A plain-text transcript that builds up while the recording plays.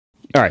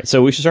All right,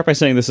 so we should start by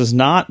saying this is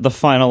not the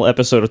final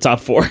episode of Top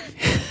 4.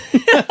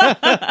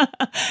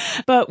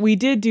 But we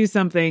did do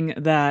something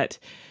that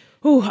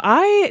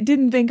I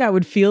didn't think I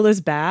would feel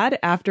this bad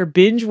after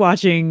binge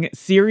watching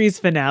series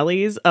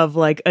finales of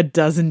like a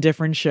dozen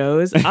different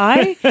shows.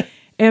 I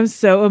am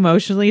so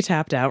emotionally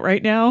tapped out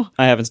right now.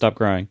 I haven't stopped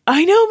crying.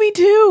 I know, me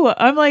too.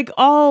 I'm like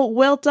all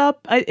welt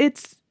up.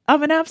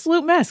 I'm an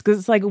absolute mess because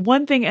it's like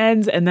one thing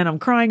ends and then I'm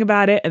crying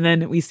about it. And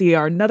then we see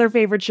our another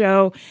favorite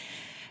show.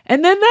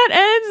 And then that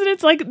ends, and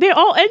it's like they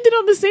all ended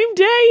on the same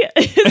day.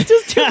 It's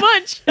just too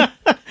much.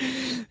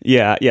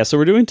 Yeah. So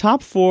we're doing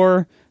Top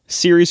 4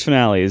 series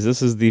finales.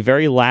 This is the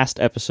very last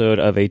episode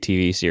of a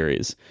TV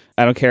series.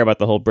 I don't care about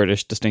the whole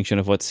British distinction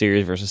of what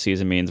series versus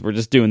season means. We're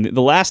just doing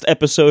the last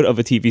episode of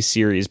a TV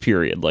series,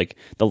 period. Like,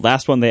 the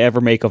last one they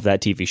ever make of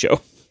that TV show.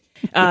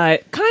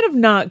 Kind of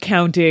not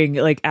counting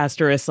like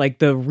asterisk, like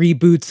the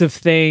reboots of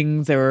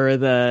things or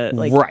the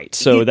like, right.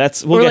 So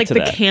that's we'll or get like to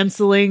the that.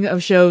 Canceling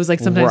of shows. Like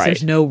sometimes Right.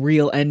 there's no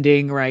real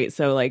ending, right?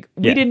 So like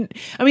we didn't.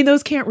 I mean,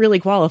 those can't really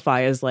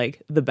qualify as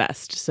like the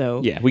best.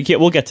 So Yeah,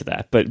 we'll get to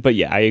that. But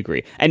yeah, I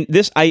agree. And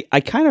this, I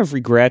kind of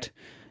regret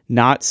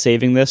not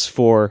saving this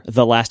for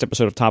the last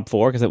episode of Top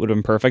 4 because that would have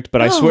been perfect.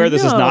 But I swear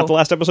this is not the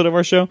last episode of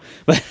our show.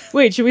 But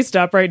wait, should we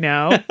stop right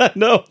now?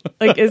 no,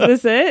 Like, is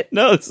this it?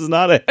 no, this is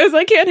not it. Because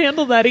I can't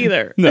handle that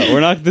either. No, we're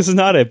not. This is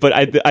not it. But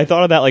I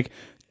thought of that like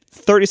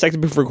 30 seconds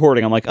before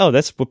recording. I'm like, oh,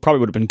 that's what probably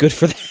would have been good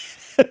for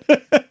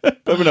that.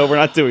 But no, we're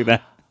not doing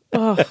that.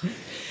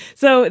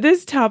 So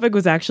this topic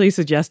was actually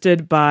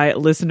suggested by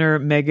listener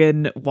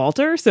Megan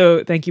Walter.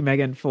 So thank you,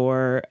 Megan,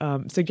 for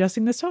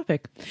suggesting this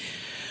topic.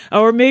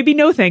 Or maybe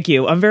no thank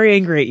you. I'm very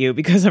angry at you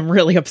because I'm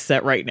really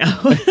upset right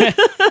now.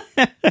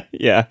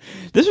 Yeah,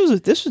 this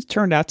was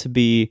turned out to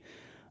be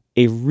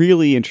a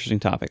really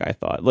interesting topic, I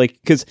thought. Like,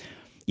 because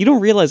you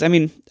don't realize, I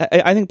mean,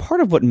 I think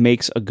part of what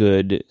makes a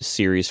good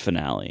series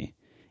finale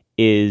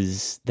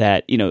is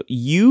that, you know,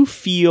 you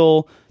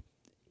feel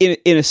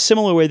in a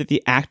similar way that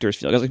the actors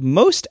feel. Because like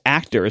most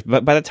actors,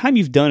 but by the time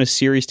you've done a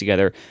series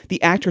together,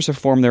 the actors have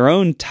formed their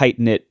own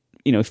tight-knit,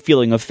 you know,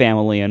 feeling of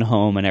family and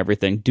home and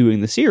everything doing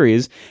the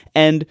series.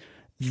 And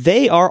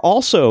they are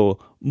also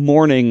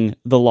mourning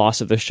the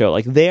loss of the show.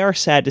 Like, they are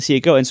sad to see it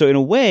go. And so in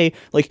a way,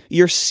 like,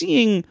 you're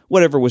seeing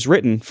whatever was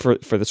written for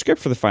the script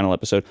for the final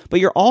episode,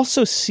 but you're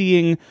also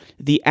seeing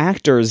the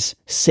actors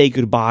say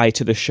goodbye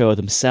to the show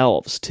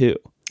themselves too.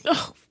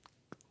 Oh,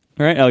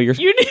 All right. Oh, you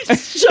need to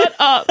shut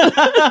up.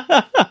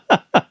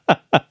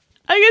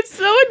 I get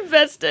so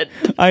invested.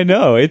 I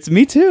know, it's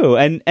me too,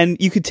 and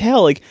you could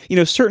tell, like, you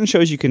know, certain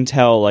shows you can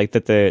tell like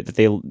that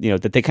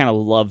they kind of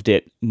loved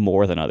it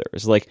more than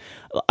others. Like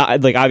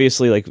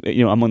obviously, like,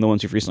 you know, among the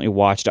ones we've recently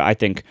watched, I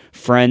think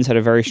Friends had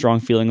a very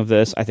strong feeling of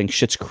this. I think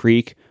Schitt's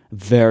Creek,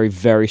 very,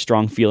 very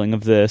strong feeling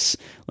of this.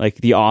 Like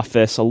The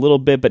Office, a little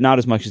bit, but not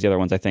as much as the other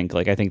ones. I think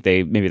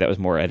they maybe that was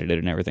more edited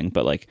and everything,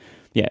 but like,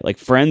 yeah, like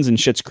Friends and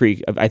Schitt's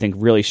Creek, I think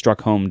really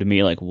struck home to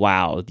me. Like,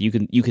 wow, you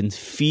can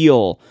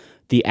feel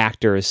the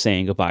actors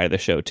saying goodbye to the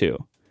show too,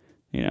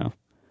 you know,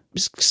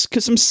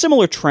 because some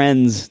similar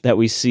trends that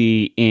we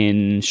see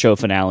in show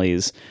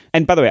finales.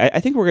 And by the way, I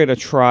think we're going to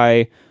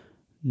try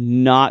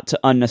not to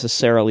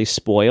unnecessarily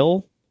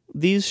spoil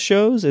these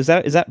shows. Is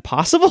that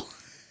possible?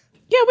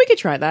 Yeah, we could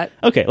try that.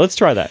 Okay, let's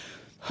try that.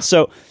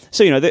 So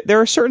you know, there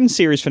are certain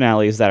series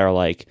finales that are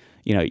like,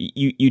 you know,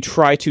 you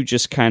try to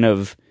just kind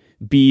of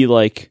be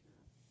like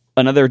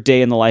another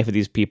day in the life of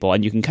these people,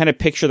 and you can kind of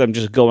picture them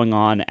just going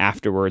on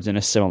afterwards in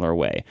a similar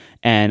way.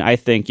 And I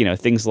think, you know,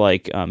 things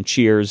like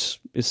Cheers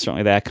is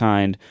certainly that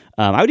kind.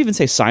 I would even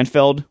say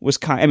Seinfeld was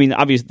kind. I mean,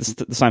 obviously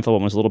the Seinfeld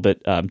one was a little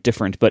bit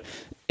different, but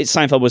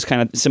Seinfeld was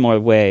kind of similar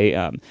way.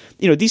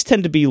 You know, these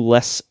tend to be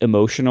less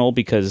emotional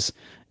because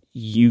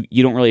you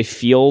don't really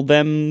feel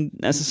them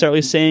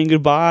necessarily saying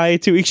goodbye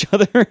to each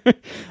other.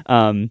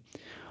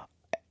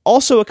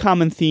 Also, a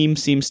common theme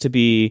seems to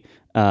be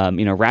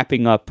you know,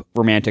 wrapping up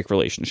romantic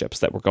relationships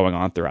that were going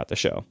on throughout the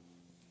show.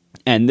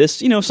 And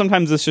this, you know,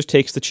 sometimes this just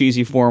takes the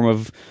cheesy form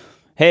of,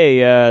 hey,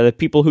 the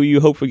people who you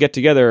hoped would get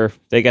together,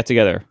 they get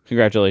together.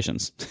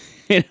 Congratulations.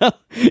 You know,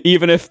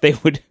 even if they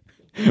would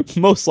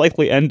most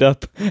likely end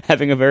up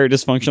having a very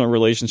dysfunctional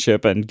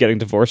relationship and getting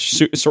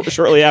divorced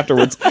shortly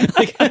afterwards.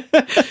 Like,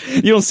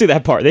 you don't see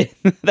that part.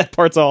 That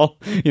part's all,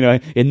 you know,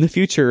 in the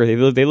future.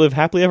 They live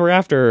happily ever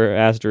after.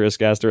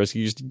 Asterisk.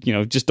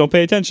 You just don't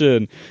pay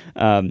attention.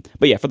 But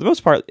yeah, for the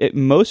most part,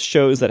 most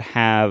shows that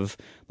have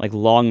like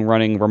long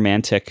running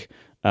romantic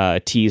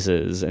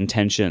teases and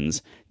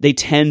tensions, they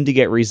tend to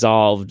get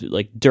resolved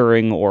like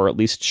during or at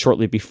least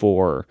shortly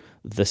before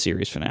the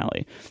series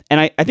finale.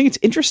 And I think it's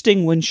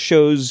interesting when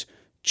shows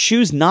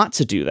choose not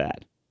to do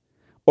that,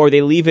 or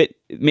they leave it,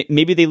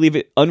 maybe they leave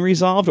it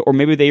unresolved, or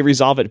maybe they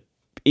resolve it,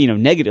 you know,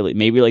 negatively.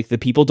 Maybe like the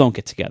people don't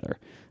get together,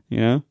 you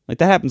know, like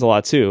that happens a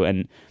lot too.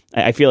 And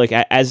I feel like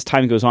as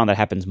time goes on, that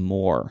happens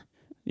more.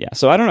 Yeah.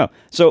 So I don't know.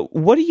 So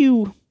what do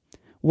you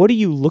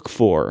look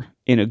for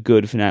in a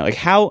good finale? Like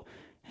how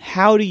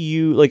do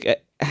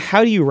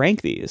you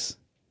rank these?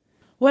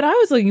 What I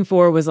was looking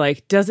for was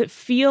like, does it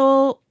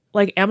feel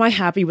like, am I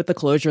happy with the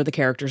closure the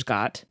characters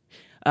got?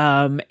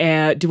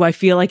 And do I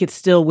feel like it's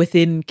still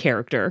within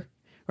character?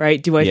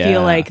 Right? Do I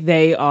feel like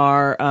they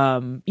are,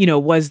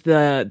 was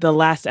the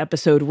last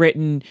episode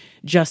written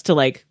just to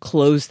like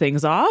close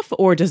things off,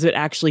 or does it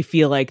actually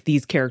feel like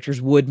these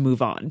characters would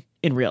move on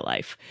in real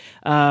life?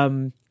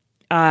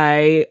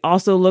 I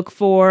also look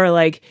for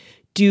like,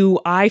 do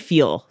I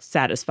feel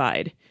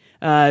satisfied?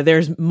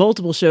 There's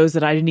multiple shows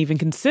that I didn't even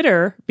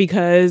consider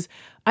because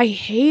I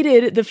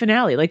hated the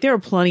finale. Like, there are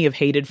plenty of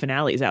hated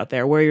finales out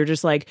there where you're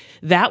just like,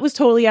 that was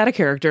totally out of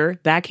character.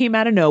 That came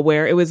out of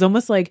nowhere. It was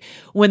almost like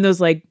when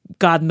those like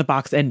God in the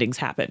box endings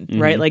happen,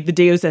 right? Like the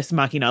Deus Ex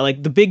Machina,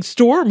 like the big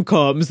storm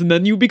comes and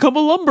then you become a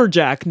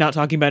lumberjack. Not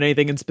talking about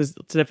anything in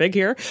specific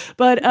here,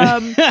 but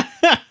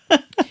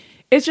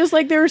it's just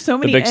like there are so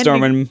many. The big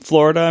storm in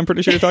Florida, I'm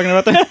pretty sure you're talking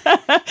about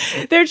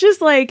that. They're just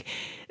like,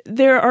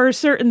 there are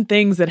certain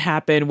things that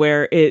happen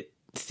where it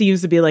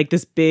seems to be like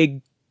this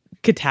big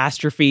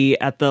catastrophe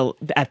at the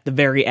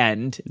very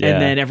end, and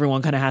then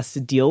everyone kind of has to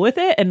deal with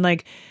it, and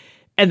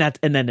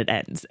then it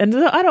ends. And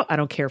so I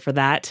don't care for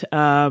that.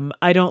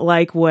 I don't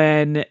like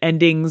when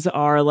endings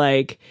are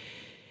like,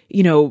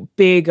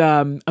 big.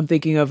 I'm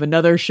thinking of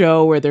another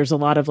show where there's a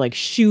lot of like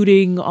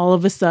shooting all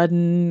of a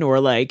sudden, or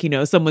like,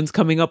 someone's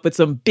coming up with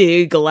some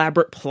big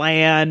elaborate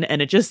plan,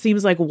 and it just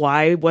seems like,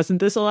 why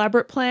wasn't this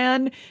elaborate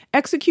plan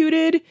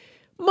executed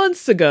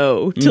months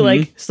ago to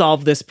like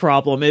solve this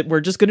problem?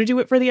 We're just going to do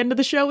it for the end of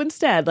the show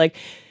instead. Like,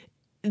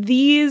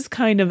 these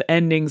kind of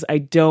endings I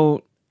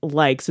don't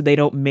like, so they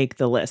don't make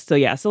the list. So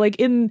yeah, so like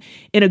in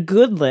a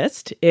good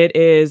list, it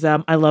is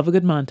I love a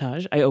good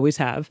montage. I always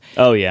have.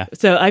 Oh yeah.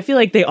 So I feel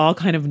like they all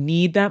kind of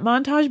need that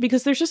montage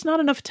because there's just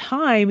not enough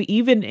time,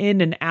 even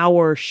in an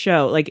hour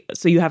show. Like,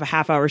 so you have a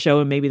half-hour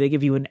show and maybe they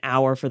give you an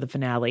hour for the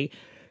finale.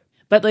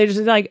 But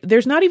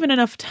there's not even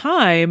enough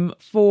time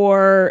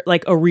for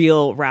like a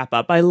real wrap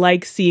up. I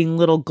like seeing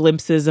little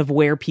glimpses of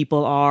where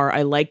people are.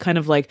 I like kind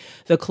of like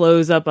the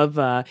close up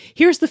of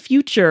here's the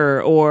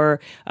future, or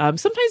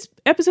sometimes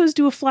episodes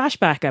do a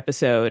flashback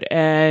episode,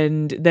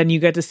 and then you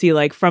get to see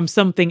like from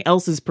something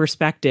else's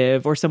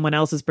perspective or someone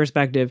else's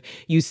perspective,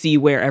 you see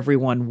where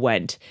everyone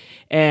went.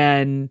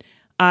 And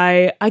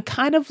I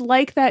kind of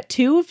like that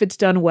too if it's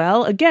done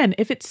well. Again,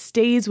 if it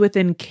stays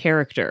within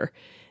character,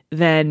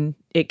 then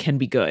it can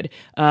be good.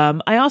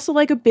 I also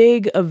like a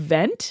big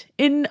event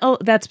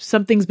that's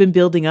something's been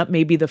building up.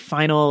 Maybe the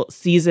final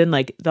season,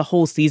 like the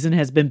whole season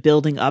has been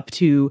building up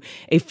to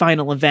a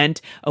final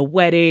event, a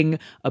wedding,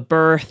 a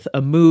birth,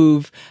 a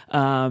move,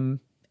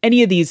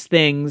 any of these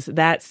things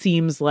that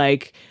seems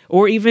like,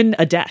 or even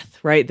a death,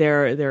 right?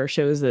 There are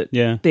shows that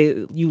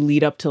you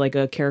lead up to like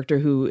a character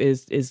who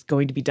is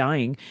going to be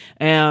dying.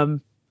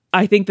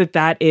 I think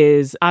that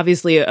is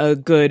obviously a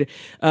good,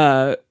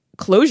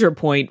 closure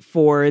point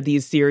for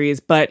these series,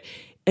 but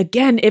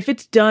again, if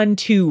it's done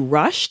too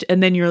rushed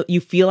and then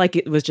you feel like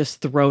it was just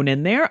thrown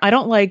in there, I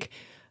don't like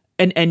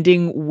an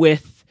ending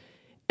with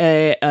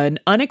an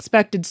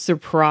unexpected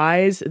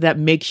surprise that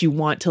makes you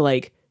want to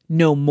like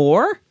know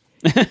more.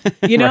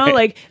 Right.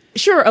 Like,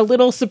 sure, a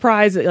little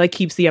surprise that like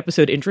keeps the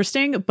episode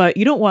interesting, but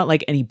you don't want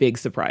like any big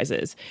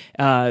surprises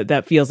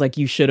that feels like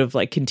you should have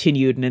like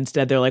continued, and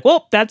instead they're like,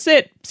 well, that's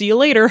it, see you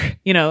later.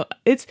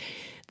 It's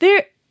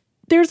there.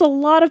 There's a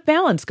lot of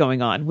balance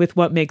going on with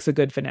what makes a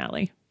good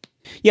finale.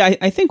 Yeah,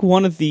 I think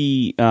one of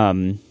the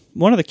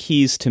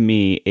keys to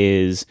me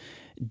is,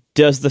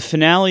 does the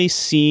finale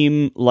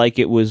seem like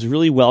it was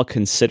really well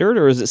considered,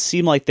 or does it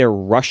seem like they're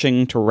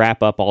rushing to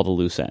wrap up all the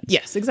loose ends?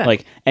 Yes, exactly.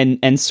 Like,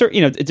 and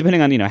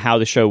depending on how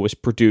the show was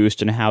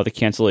produced and how the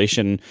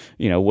cancellation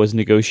was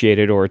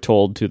negotiated or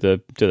told to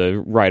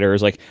the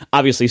writers. Like,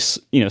 obviously,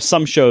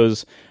 some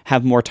shows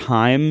have more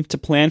time to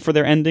plan for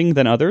their ending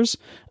than others.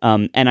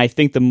 And I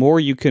think the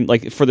more you can,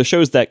 like, for the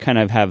shows that kind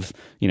of have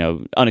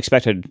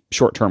unexpected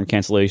short-term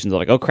cancellations,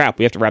 like, oh crap,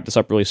 we have to wrap this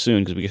up really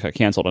soon because we got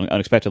canceled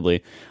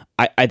unexpectedly.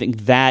 I think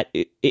that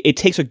it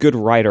takes a good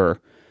writer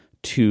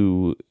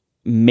to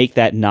make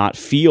that not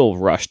feel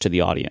rushed to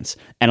the audience.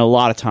 And a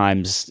lot of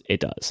times it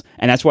does.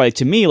 And that's why,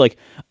 to me, like,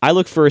 I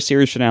look for a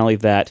series finale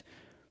that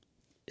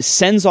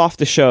sends off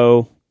the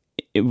show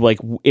like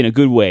in a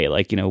good way,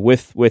 like,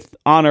 with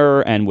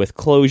honor and with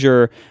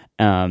closure.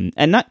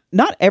 And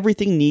not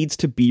everything needs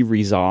to be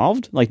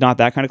resolved, like not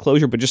that kind of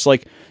closure, but just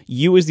like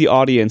you as the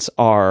audience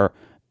are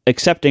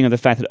accepting of the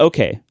fact that,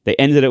 okay, they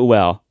ended it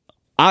well.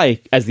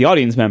 I, as the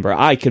audience member,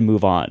 I can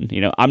move on.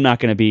 I'm not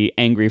going to be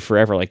angry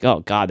forever. Like,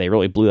 oh God, they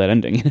really blew that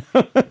ending.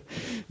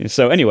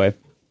 So anyway,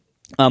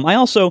 I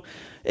also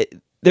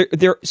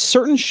there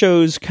certain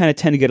shows kind of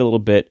tend to get a little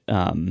bit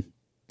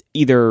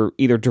either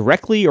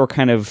directly or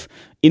kind of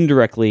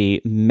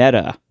indirectly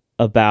meta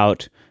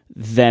about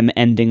them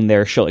ending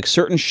their show. Like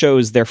certain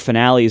shows, their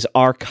finales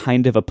are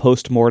kind of a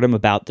post-mortem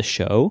about the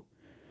show.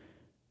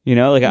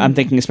 I'm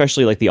thinking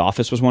especially like The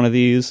Office was one of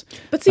these.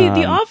 But see,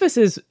 The Office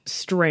is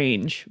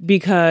strange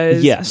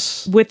because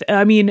yes,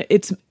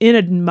 it's in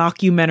a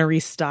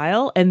mockumentary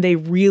style and they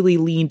really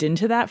leaned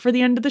into that for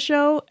the end of the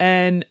show.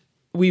 And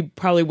we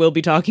probably will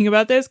be talking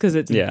about this because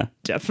it's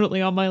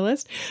definitely on my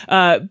list.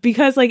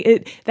 Because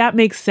like that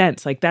makes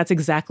sense. Like that's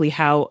exactly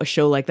how a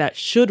show like that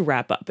should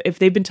wrap up. If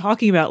they've been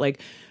talking about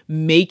like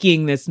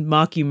making this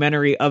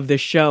mockumentary of the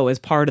show as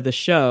part of the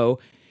show,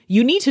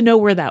 you need to know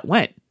where that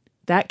went.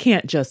 That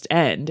can't just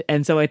end.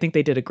 And so I think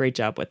they did a great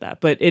job with that.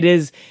 But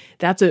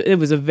it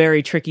was a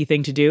very tricky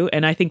thing to do.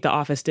 And I think The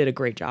Office did a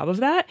great job of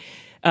that.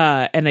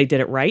 And they did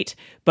it right.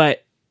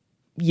 But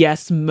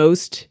yes,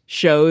 most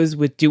shows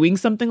with doing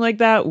something like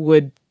that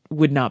would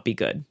not be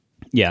good.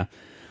 Yeah.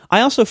 I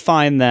also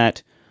find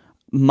that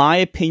my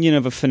opinion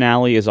of a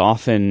finale is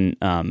often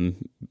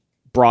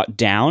brought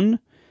down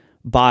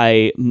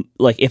by,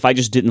 like, if I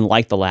just didn't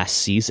like the last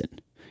season.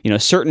 You know,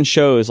 certain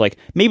shows, like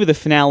maybe the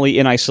finale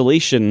in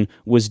isolation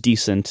was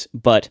decent,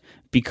 but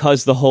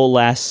because the whole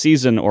last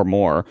season or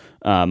more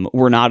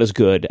were not as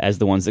good as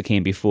the ones that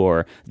came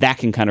before, that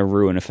can kind of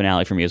ruin a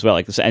finale for me as well.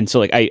 Like, and so,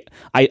 like, I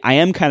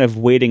am kind of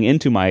wading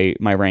into my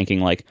ranking.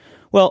 Like,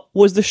 well,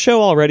 was the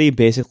show already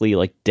basically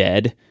like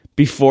dead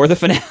before the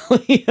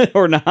finale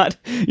or not?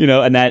 You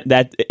know, and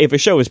that if a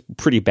show is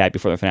pretty bad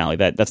before the finale,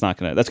 that's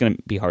gonna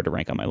be hard to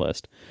rank on my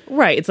list.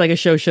 Right. It's like a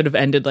show should have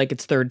ended like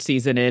its third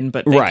season in,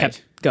 but they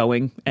kept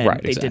going and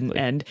they didn't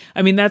end.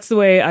 I mean, that's the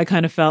way I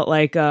kind of felt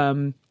like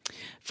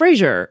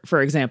Frasier,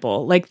 for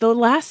example. Like the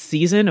last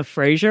season of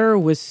Frasier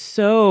was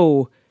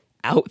so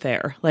out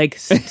there. Like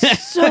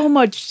so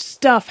much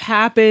stuff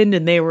happened,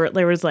 and there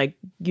was like,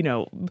 you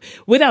know,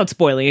 without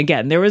spoiling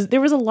again, there was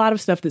a lot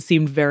of stuff that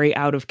seemed very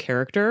out of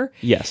character.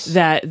 Yes.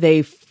 That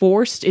they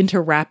forced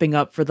into wrapping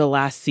up for the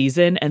last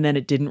season, and then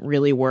it didn't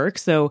really work.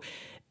 So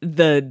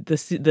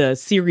the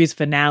series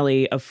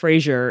finale of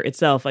Frasier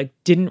itself like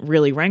didn't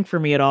really rank for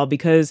me at all,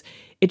 because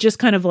it just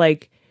kind of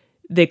like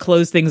they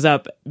closed things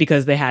up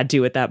because they had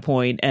to at that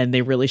point, and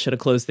they really should have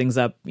closed things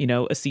up, you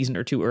know, a season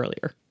or two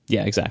earlier.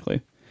 Yeah,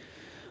 exactly.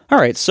 All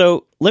right,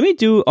 so let me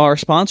do our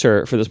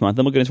sponsor for this month,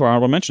 then we'll get into our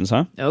honorable mentions,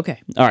 huh?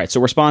 Okay. All right, so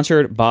we're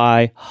sponsored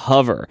by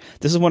Hover.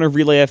 This is one of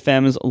Relay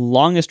FM's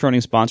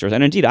longest-running sponsors,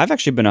 and indeed, I've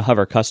actually been a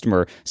Hover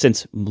customer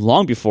since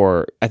long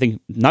before, I think,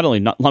 not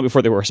long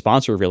before they were a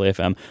sponsor of Relay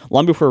FM,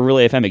 long before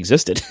Relay FM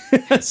existed.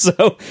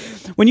 So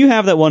when you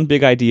have that one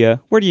big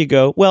idea, where do you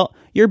go? Well,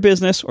 your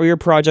business or your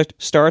project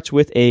starts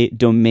with a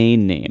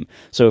domain name.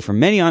 So for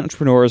many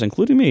entrepreneurs,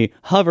 including me,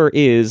 Hover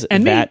is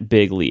that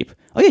big leap.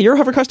 Oh yeah, you're a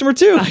Hover customer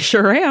too. I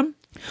sure am.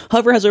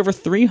 Hover has over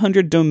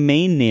 300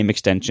 domain name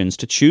extensions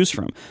to choose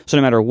from, so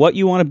no matter what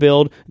you want to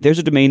build, there's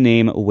a domain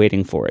name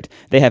waiting for it.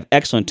 They have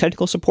excellent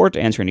technical support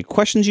to answer any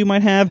questions you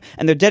might have,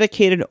 and they're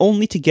dedicated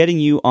only to getting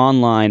you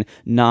online,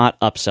 not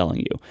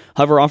upselling you.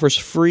 Hover offers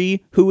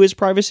free Whois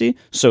privacy,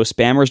 so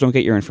spammers don't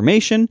get your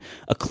information,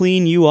 a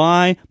clean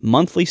UI,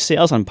 monthly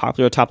sales on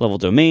popular top-level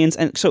domains,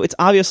 and so it's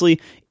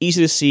obviously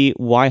easy to see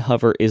why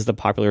Hover is the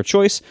popular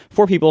choice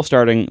for people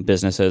starting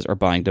businesses or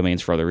buying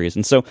domains for other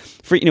reasons. So,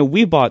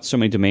 we've bought so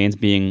many domains,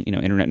 being,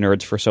 internet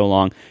nerds for so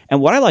long.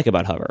 And what I like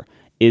about Hover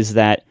is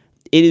that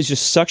it is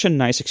just such a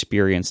nice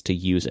experience to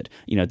use it.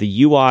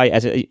 The UI,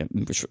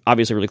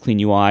 obviously really clean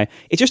UI,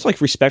 it's just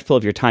like respectful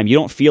of your time. You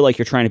don't feel like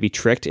you're trying to be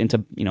tricked into,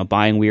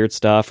 buying weird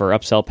stuff or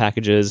upsell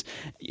packages.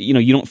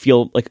 You don't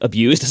feel like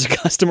abused as a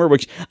customer,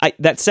 which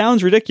that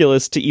sounds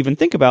ridiculous to even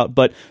think about.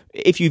 But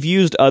if you've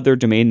used other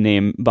domain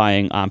name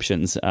buying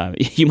options,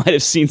 you might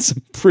have seen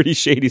some pretty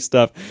shady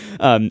stuff.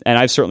 And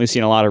I've certainly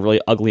seen a lot of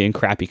really ugly and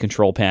crappy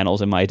control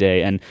panels in my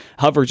day. And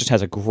Hover just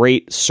has a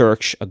great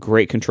search, a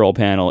great control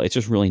panel. It's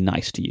just really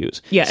nice to use.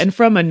 Yeah, and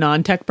from a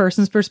non-tech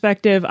person's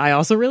perspective, I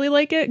also really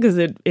like it because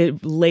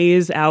it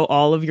lays out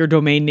all of your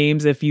domain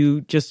names if you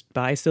just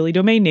buy silly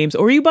domain names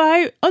or you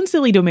buy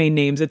unsilly domain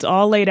names. It's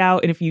all laid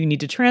out, and if you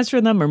need to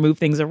transfer them or move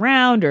things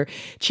around or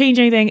change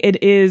anything,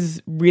 it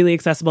is really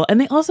accessible.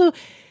 And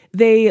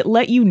they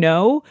let you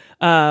know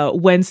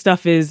when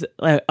stuff is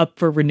up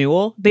for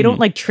renewal. They don't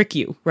trick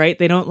you, right?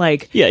 They don't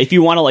if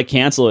you want to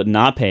cancel it and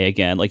not pay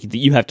again,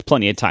 you have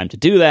plenty of time to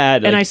do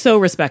that. And I so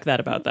respect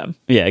that about them.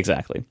 Yeah,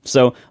 exactly.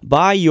 So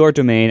buy your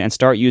domain and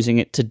start using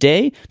it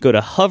today. Go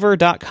to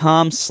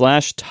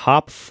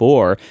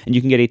hover.com/top4 and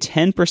you can get a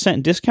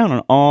 10% discount on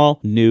all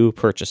new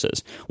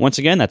purchases. Once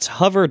again, that's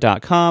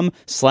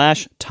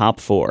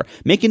hover.com/top4.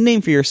 Make a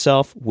name for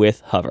yourself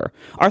with Hover.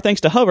 Our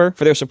thanks to Hover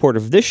for their support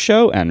of this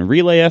show and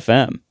Relay FM.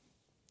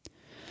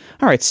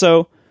 All right,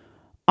 so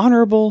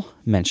honorable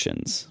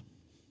mentions.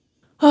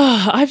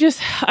 I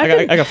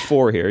got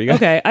 4 here.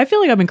 Okay, I feel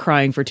like I've been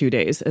crying for 2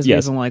 days as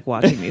we've been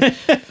watching these.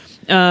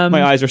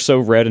 My eyes are so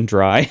red and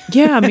dry.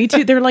 Yeah, me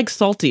too. They're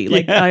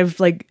salty.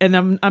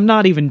 And I'm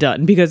not even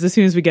done, because as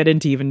soon as we get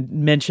into even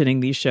mentioning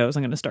these shows,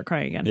 I'm going to start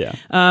crying again. Yeah.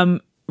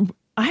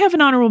 I have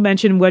an honorable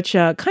mention, which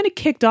kind of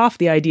kicked off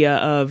the idea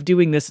of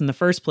doing this in the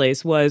first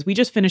place. Was we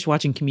just finished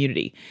watching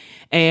Community,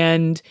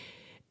 and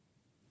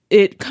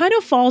it kind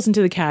of falls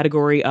into the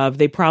category of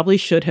they probably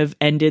should have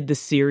ended the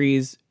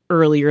series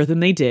earlier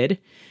than they did.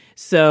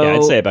 So yeah,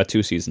 I'd say about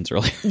 2 seasons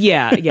earlier.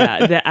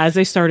 As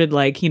they started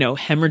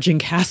hemorrhaging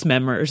cast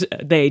members,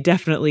 they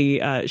definitely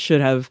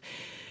should have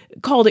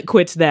called it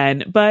quits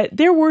then, but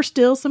there were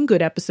still some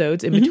good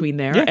episodes in between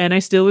there. Yeah. And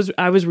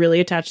I was really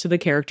attached to the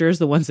characters,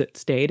 the ones that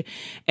stayed.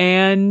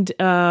 And,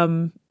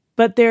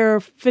 but their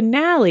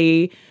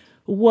finale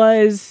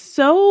was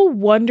so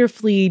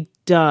wonderfully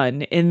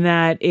done in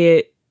that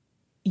it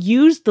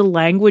used the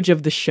language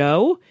of the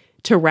show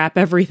to wrap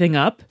everything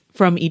up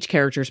from each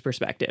character's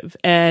perspective.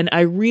 And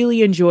I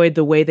really enjoyed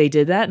the way they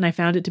did that. And I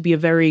found it to be a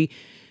very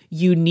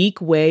unique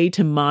way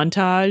to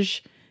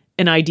montage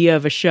an idea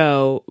of a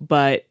show,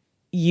 but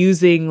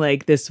using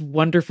like this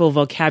wonderful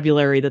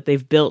vocabulary that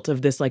they've built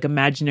of this like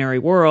imaginary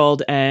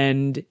world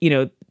and, you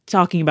know,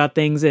 talking about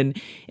things in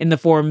the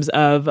forms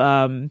of,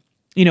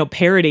 you know,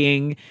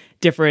 parodying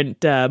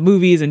different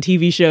movies and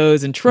TV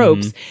shows and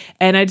tropes.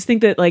 And I just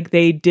think that like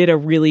they did a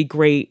really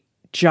great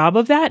job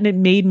of that. And it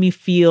made me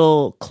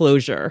feel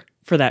closure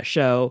for that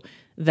show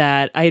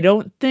that I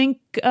don't think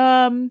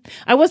I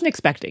wasn't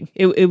expecting.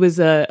 It was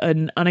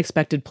an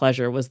unexpected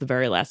pleasure was the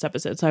very last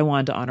episode. So I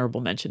wanted to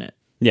honorable mention it.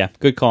 Yeah,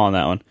 good call on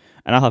that one.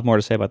 And I'll have more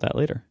to say about that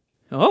later.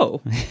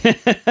 Oh.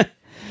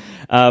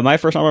 My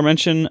first honorable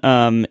mention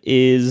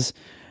is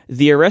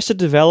the Arrested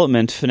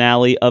Development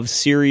finale of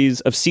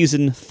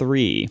season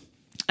 3.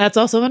 That's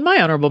also in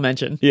my honorable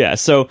mention. Yeah,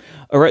 so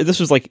this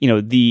was like, you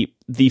know,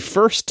 the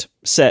first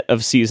set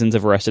of seasons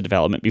of Arrested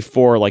Development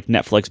before like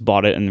Netflix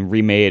bought it and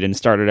remade and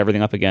started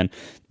everything up again.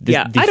 The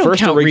I don't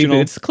count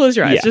reboots. Close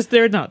your eyes. Yeah, just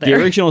they're not there.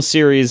 The original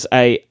series,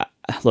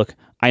 look,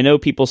 I know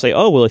people say,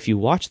 oh, well, if you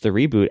watch the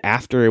reboot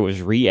after it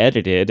was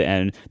re-edited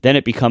and then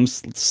it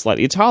becomes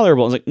slightly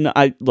tolerable. It's like,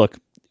 no, look,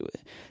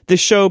 this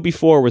show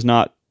before was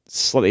not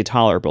slightly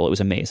tolerable. It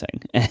was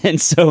amazing. And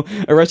so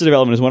Arrested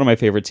Development is one of my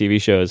favorite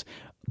TV shows,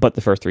 but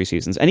the first 3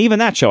 seasons. And even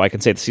that show, I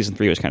can say the season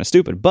 3 was kind of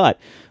stupid. But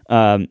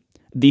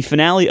the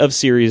finale of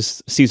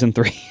season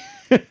 3...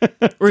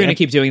 We're going to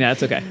keep doing that.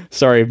 It's okay.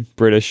 Sorry,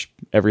 British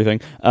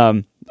everything.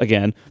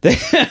 Again,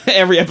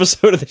 every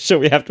episode of the show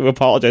we have to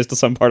apologize to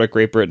some part of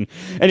Great Britain.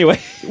 Anyway.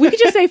 We could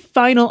just say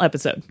final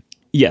episode.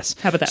 Yes.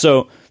 How about that?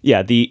 So,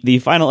 yeah, the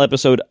final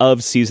episode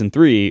of season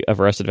 3 of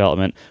Arrested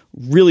Development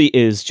really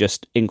is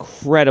just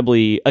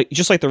incredibly,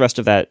 just like the rest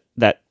of that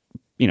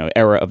you know,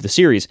 era of the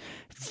series,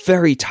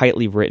 very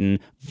tightly written,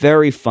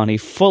 very funny,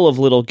 full of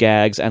little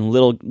gags and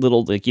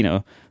little like, you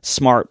know,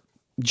 smart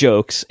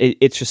jokes.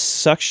 It's just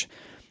such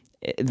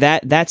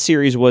that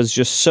series was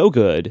just so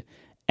good,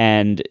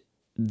 and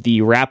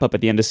the wrap up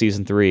at the end of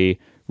season 3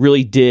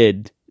 really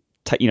did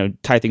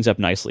tie things up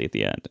nicely at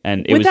the end,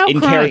 and it Without was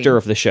in crying. character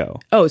of the show.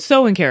 Oh,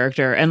 so in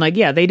character. And like,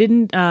 yeah, they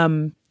didn't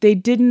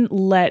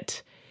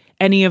let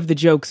any of the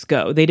jokes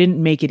go. They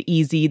didn't make it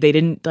easy. They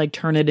didn't like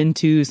turn it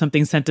into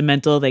something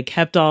sentimental. They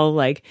kept all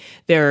like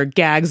their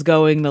gags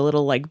going, the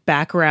little like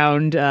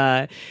background,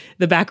 the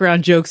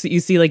background jokes that you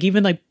see, like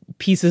even like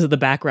pieces of the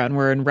background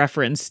were in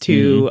reference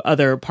to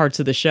other parts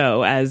of the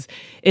show as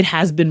it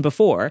has been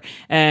before.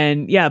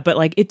 And yeah, but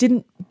like it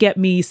didn't get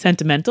me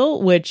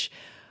sentimental, which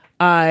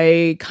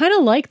I kind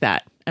of like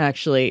that.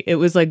 Actually, it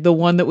was like the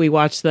one that we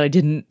watched that I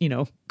didn't, you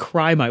know,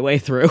 cry my way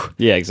through.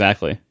 Yeah,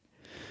 exactly. All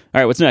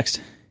right, what's next?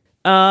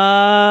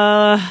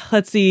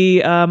 Let's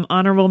see.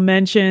 Honorable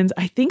mentions.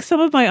 I think some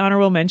of my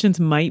honorable mentions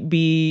might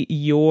be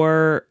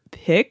your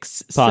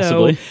picks.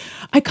 Possibly. So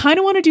I kind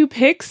of want to do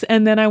picks,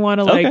 and then I want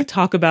to like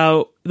talk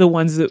about the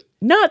ones that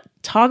not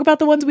talk about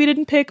the ones we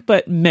didn't pick,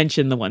 but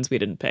mention the ones we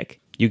didn't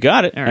pick. You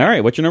got it. All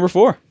right. What's your number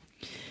 4?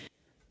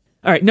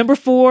 All right, number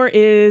 4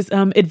 is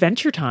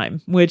Adventure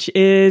Time, which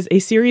is a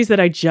series that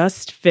I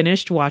just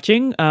finished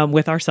watching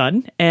with our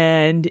son.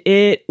 And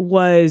it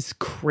was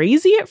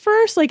crazy at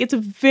first. Like, it's a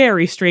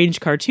very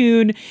strange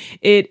cartoon.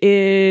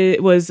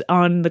 It was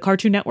on the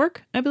Cartoon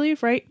Network, I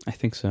believe, right? I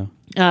think so.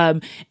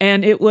 And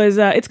it was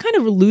it's kind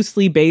of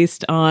loosely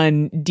based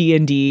on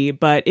D&D,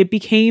 but it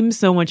became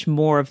so much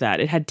more of that.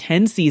 It had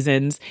 10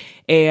 seasons,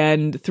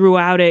 and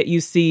throughout it you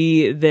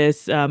see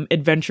this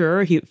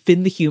adventurer,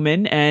 Finn the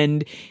human,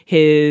 and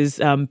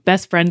his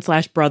best friend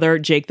 / brother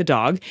Jake the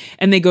dog,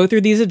 and they go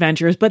through these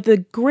adventures. But the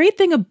great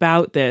thing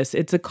about this,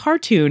 it's a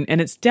cartoon,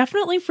 and it's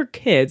definitely for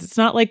kids. It's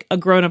not like a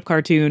grown-up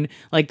cartoon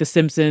like The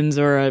Simpsons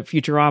or a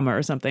Futurama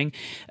or something.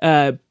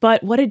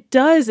 But what it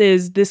does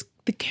is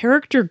the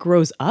character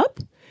grows up.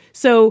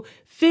 So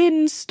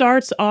Finn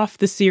starts off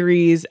the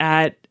series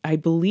at, I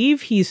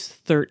believe he's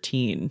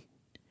 13.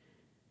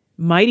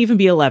 Might even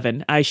be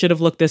 11. I should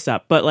have looked this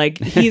up, but like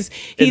he's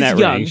young.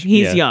 Range.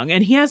 He's young,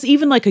 and he has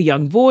even like a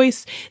young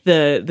voice.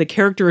 The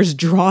character is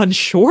drawn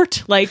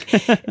short. Like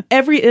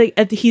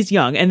he's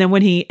young, and then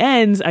when he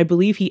ends, I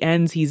believe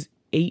he's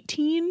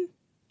 18.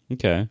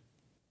 Okay.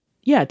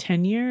 Yeah,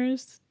 10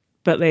 years.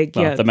 But like,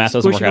 Well, yeah, the math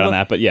doesn't work out on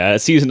that. But yeah, a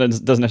season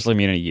doesn't necessarily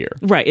mean a year.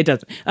 Right, it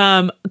doesn't.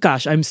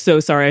 Gosh, I'm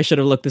so sorry. I should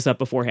have looked this up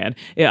beforehand.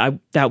 Yeah,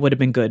 that would have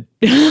been good.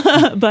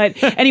 But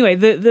anyway,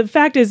 the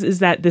fact is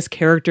that this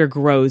character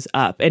grows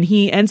up, and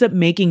he ends up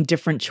making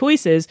different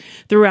choices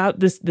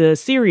throughout the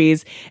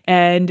series.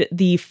 And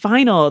the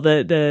final,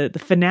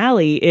 the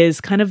finale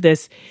is kind of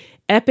this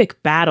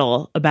epic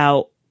battle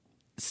about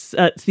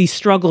these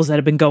struggles that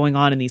have been going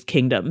on in these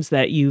kingdoms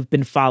that you've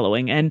been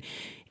following, and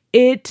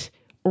it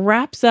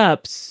wraps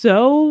up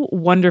so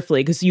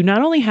wonderfully because you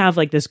not only have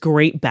like this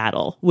great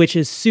battle, which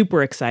is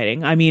super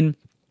exciting. I mean,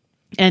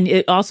 and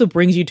it also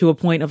brings you to a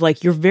point of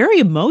like, you're very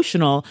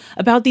emotional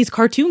about these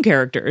cartoon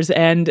characters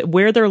and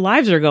where their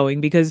lives are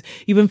going because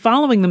you've been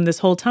following them this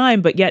whole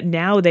time, but yet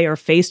now they are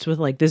faced with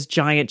like this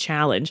giant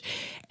challenge.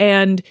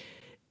 And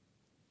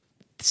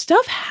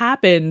stuff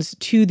happens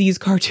to these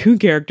cartoon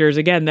characters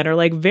again that are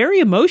like very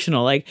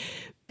emotional. Like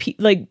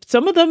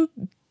some of them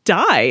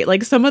die,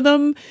 like some of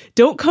them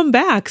don't come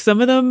back,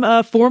 some of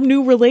them form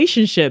new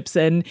relationships,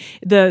 and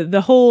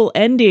the whole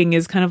ending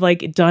is kind of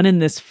like done in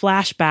this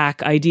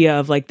flashback idea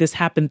of like this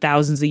happened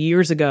thousands of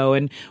years ago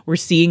and we're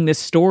seeing this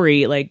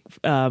story like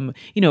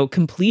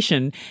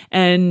completion.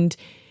 And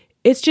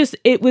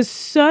it was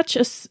such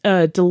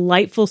a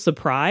delightful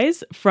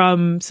surprise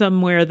from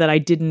somewhere that I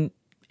didn't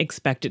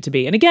expect it to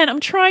be. And again, I'm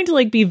trying to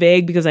like be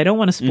vague because I don't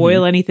want to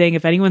spoil anything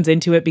if anyone's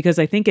into it, because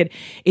I think it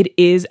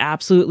is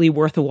absolutely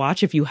worth a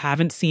watch if you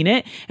haven't seen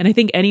it. And I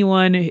think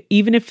anyone,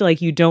 even if like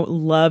you don't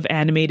love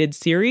animated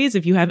series,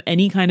 if you have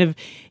any kind of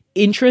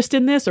interest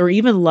in this or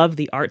even love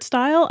the art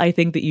style, I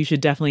think that you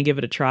should definitely give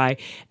it a try.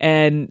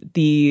 And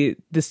the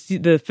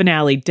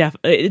finale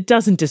it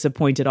doesn't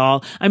disappoint at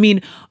all. I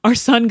mean, our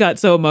son got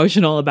so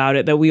emotional about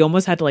it that we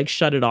almost had to like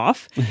shut it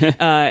off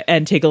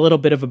and take a little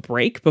bit of a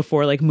break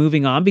before like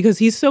moving on, because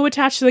he's so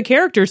attached to the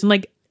characters and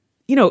like,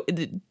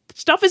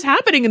 stuff is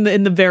happening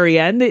in the very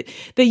end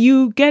that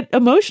you get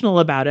emotional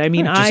about it. I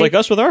mean, just like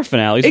us with our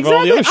finales exactly, of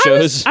all the other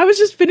shows. I was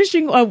just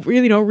finishing,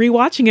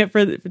 rewatching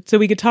it so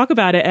we could talk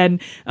about it,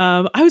 and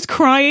I was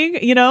crying,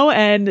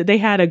 and they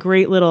had a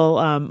great little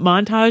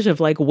montage of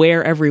like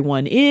where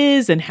everyone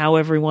is and how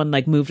everyone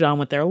like moved on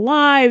with their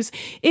lives.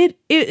 It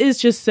is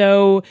just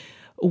so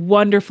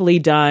wonderfully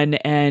done,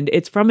 and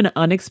it's from an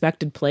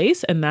unexpected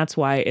place, and that's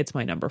why it's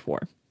my number 4.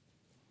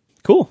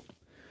 Cool.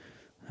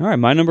 All right,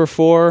 my number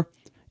 4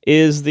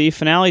 is the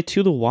finale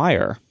to The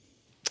Wire.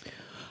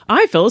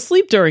 I fell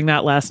asleep during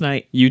that last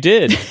night. You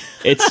did.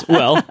 It's,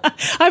 well...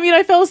 I mean,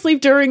 I fell asleep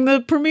during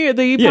the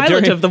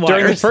pilot of The Wire.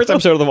 During the first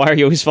episode of The Wire,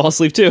 you always fall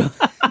asleep too.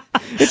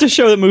 It's a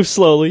show that moves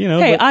slowly,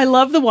 Hey, I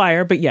love The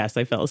Wire, but yes,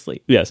 I fell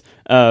asleep. Yes.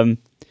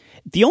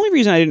 The only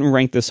reason I didn't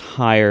rank this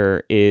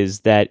higher is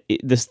that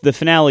the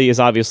finale is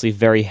obviously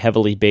very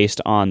heavily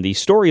based on the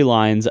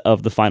storylines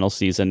of the final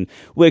season,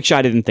 which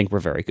I didn't think were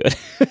very good.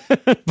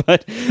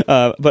 but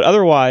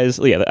otherwise,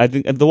 yeah, I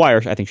think The Wire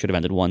should have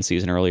ended one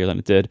season earlier than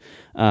it did.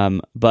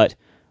 But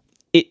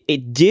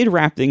it did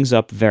wrap things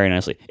up very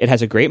nicely. It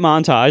has a great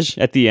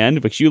montage at the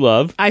end, which you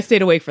love. I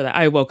stayed awake for that.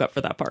 I woke up for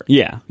that part.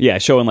 Yeah,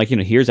 showing like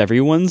here's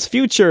everyone's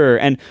future,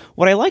 and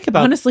what I like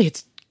about honestly,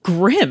 it's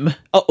grim.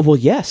 Oh well,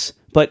 yes.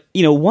 But,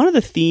 one of the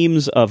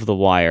themes of The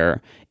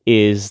Wire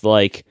is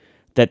like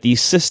that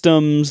these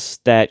systems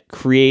that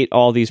create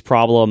all these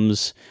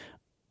problems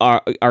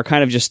are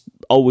kind of just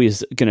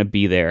always going to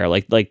be there.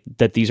 Like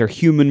that these are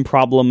human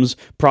problems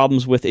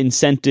with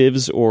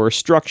incentives or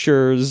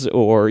structures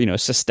or,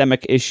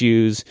 systemic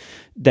issues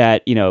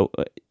that,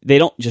 they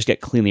don't just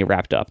get cleanly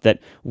wrapped up. That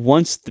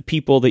once the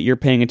people that you're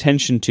paying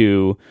attention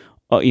to,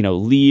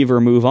 leave or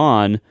move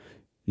on,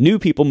 new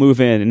people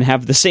move in and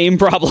have the same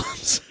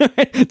problems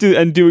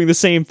and doing the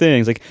same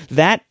things. Like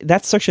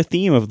that's such a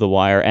theme of The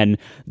Wire, and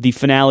the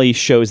finale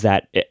shows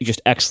that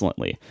just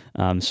excellently.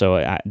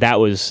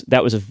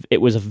 It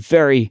was a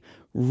very,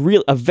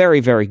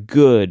 very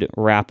good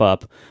wrap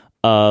up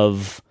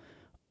of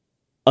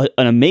an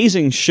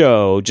amazing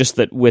show, just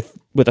that with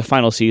a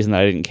final season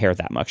that I didn't care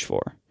that much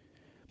for.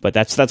 But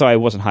that's why I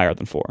wasn't higher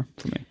than 4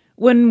 for me.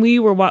 When we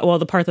were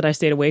the part that I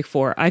stayed awake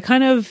for, I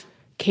kind of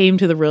came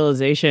to the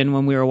realization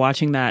when we were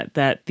watching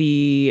that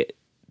the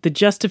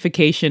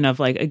justification of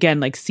like, again,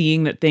 like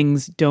seeing that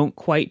things don't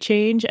quite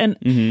change,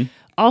 and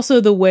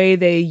also the way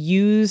they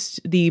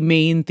used the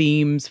main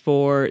themes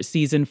for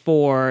season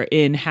 4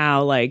 in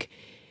how like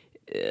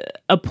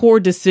a poor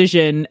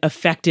decision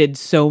affected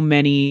so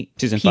many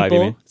season people. 5, you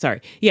mean?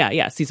 Sorry.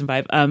 Yeah, season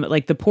 5.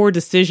 Like the poor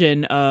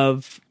decision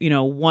of,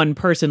 one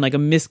person, like a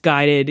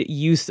misguided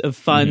use of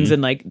funds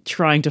and like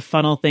trying to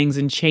funnel things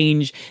and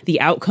change the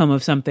outcome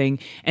of something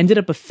ended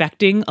up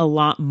affecting a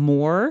lot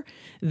more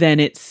than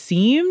it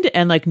seemed.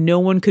 And like no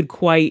one could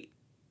quite,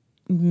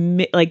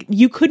 like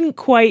you couldn't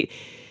quite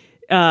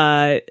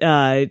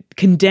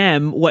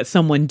condemn what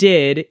someone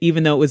did,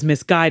 even though it was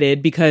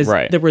misguided, because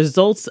the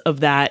results of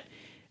that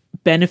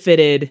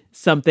benefited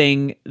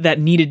something that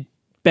needed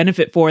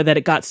benefit for, that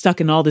it got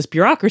stuck in all this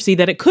bureaucracy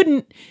that it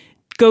couldn't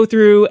go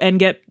through and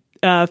get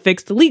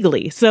fixed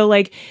legally. So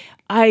like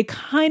I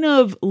kind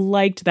of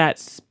liked that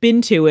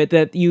spin to it,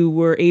 that you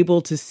were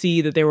able to see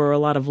that there were a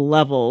lot of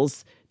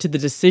levels to the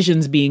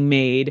decisions being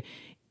made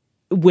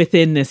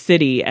within the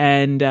city,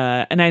 and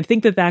I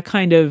think that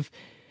kind of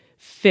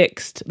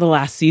fixed the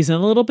last season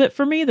a little bit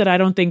for me, that I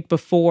don't think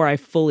before I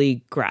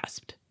fully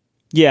grasped.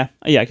 Yeah,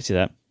 I can see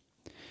that.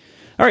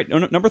 All right,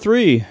 number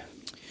 3.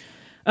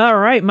 All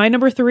right, my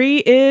number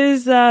 3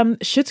 is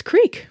Schitt's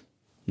Creek.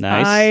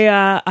 Nice.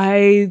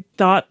 I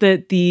thought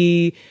that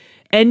the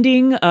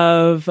ending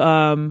of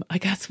I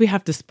guess we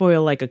have to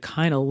spoil like a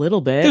kind of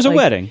little bit. There's like, a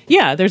wedding.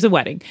 Yeah, there's a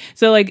wedding.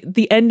 So like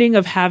the ending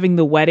of having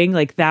the wedding,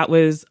 like that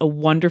was a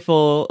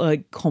wonderful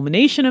like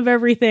culmination of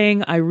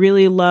everything. I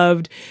really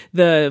loved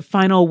the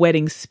final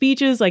wedding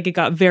speeches. Like it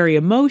got very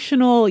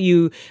emotional.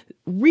 You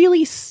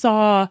really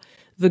saw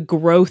the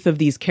growth of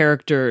these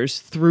characters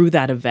through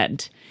that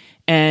event,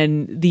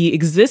 and the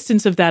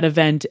existence of that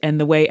event and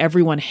the way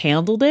everyone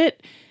handled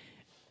it.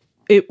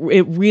 It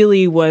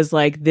really was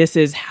like, this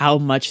is how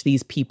much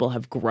these people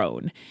have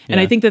grown. And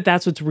I think that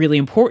that's what's really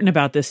important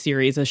about this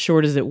series, as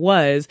short as it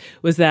was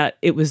that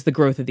it was the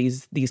growth of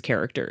these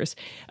characters.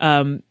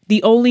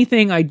 The only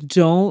thing I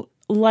don't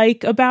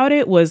like about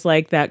it was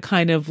like that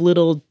kind of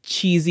little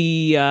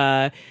cheesy,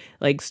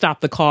 like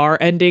stop the car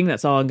ending.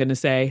 That's all I'm going to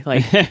say.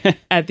 Like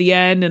at the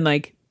end and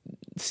like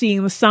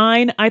seeing the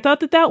sign, I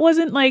thought that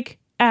wasn't like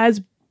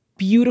as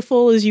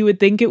beautiful as you would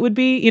think it would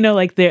be. You know,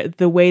 like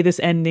the way this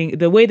ending,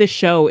 the way the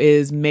show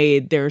is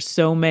made, there's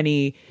so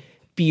many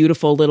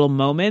beautiful little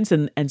moments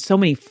and so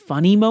many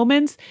funny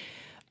moments.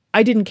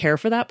 I didn't care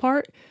for that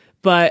part,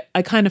 but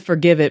I kind of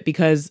forgive it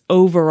because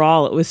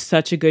overall it was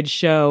such a good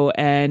show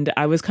and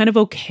I was kind of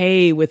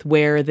okay with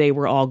where they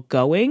were all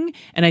going.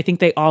 And I think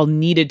they all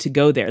needed to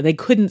go there. They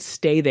couldn't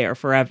stay there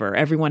forever.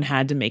 Everyone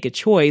had to make a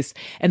choice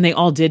and they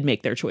all did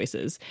make their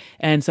choices.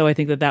 And so I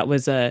think that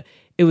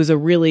it was a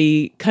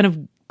really kind of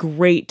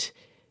great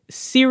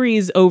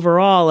series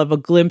overall of a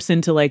glimpse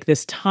into like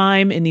this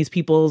time in these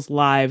people's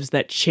lives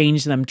that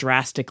changed them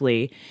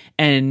drastically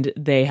and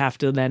they have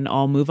to then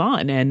all move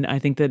on. And I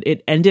think that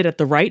it ended at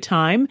the right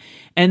time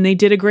and they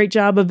did a great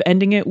job of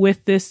ending it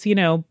with this, you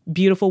know,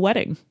 beautiful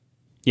wedding.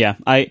 Yeah,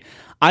 I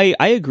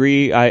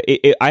agree.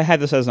 I had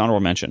this as an honorable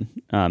mention.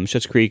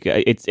 Schitt's Creek.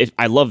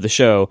 I love the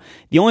show.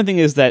 The only thing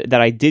is that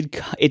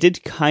it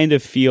did kind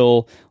of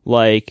feel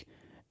like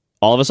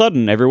all of a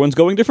sudden everyone's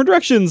going different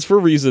directions for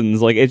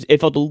reasons. Like it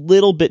felt a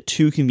little bit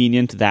too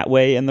convenient that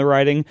way in the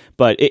writing,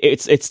 but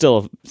it's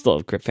still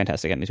a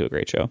fantastic ending to a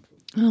great show.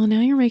 Oh,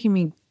 now you're making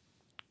me.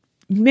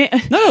 No,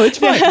 it's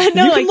fine.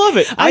 No, you can love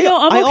it. I know.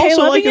 I'm okay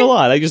also loving like it a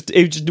lot.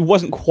 It just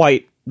wasn't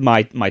quite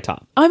my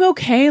top. I'm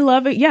okay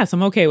loving. Yes,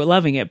 I'm okay with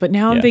loving it. But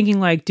now I'm thinking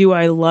like, do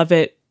I love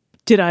it?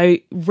 Did I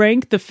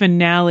rank the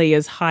finale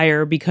as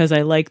higher because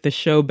I like the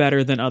show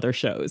better than other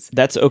shows?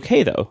 That's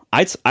okay, though.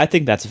 I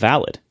think that's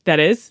valid.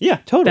 That is? Yeah,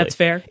 totally. That's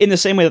fair. In the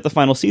same way that the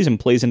final season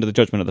plays into the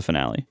judgment of the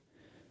finale.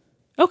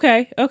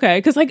 Okay.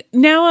 Because like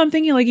now I'm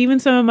thinking like even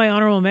some of my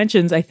honorable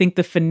mentions, I think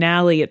the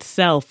finale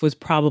itself was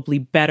probably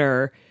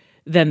better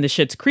than the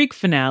Schitt's Creek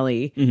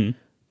finale,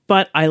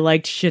 but I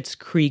liked Schitt's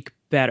Creek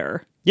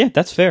better. Yeah,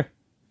 that's fair.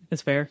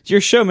 That's fair. It's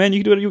your show, man.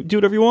 You can do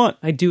whatever you want.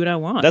 I do what I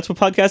want. That's what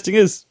podcasting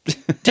is.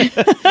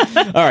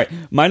 All right.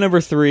 My number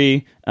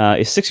 3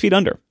 is 6 Feet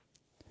Under.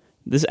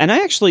 And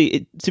I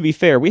actually, to be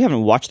fair, we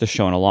haven't watched the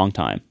show in a long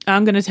time.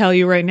 I'm going to tell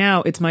you right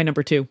now, it's my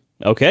number 2.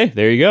 Okay,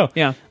 there you go.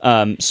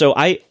 Yeah. So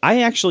I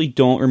actually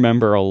don't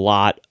remember a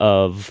lot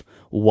of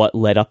what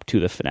led up to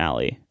the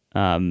finale.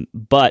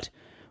 But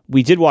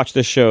we did watch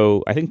this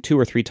show, I think 2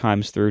 or 3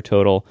 times through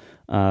total.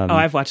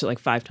 I've watched it like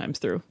 5 times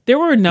through. There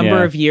were a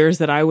number of years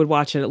that I would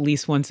watch it at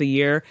least once a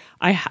year.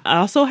 I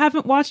also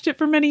haven't watched it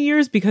for many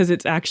years because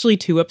it's actually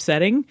too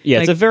upsetting. Yeah,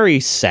 it's a very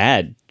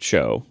sad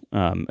show.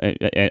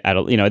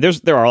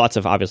 There are lots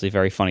of obviously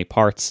very funny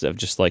parts of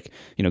just like,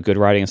 good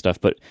writing and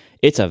stuff, but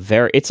it's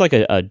like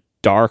a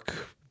dark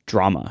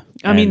drama.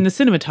 I mean, the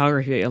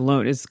cinematography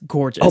alone is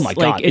gorgeous. Oh my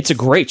God, it's a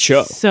great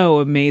show. So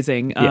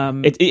amazing. Yeah.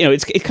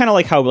 It's kind of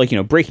like how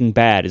Breaking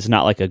Bad is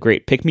not like a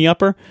great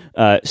pick-me-upper.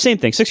 Same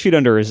thing. 6 Feet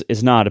Under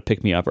is not a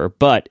pick-me-upper,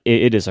 but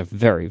it is a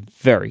very,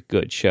 very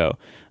good show.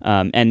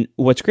 And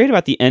what's great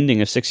about the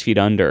ending of 6 Feet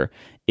Under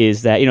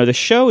is that the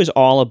show is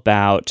all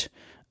about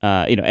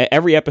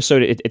every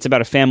episode it's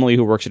about a family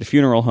who works at a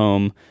funeral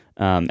home.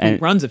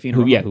 And runs a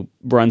funeral home. Who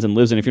runs and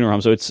lives in a funeral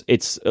home. So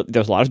it's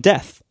there's a lot of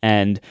death,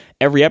 and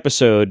every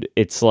episode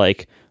it's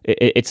like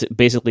it's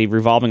basically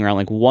revolving around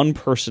like one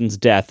person's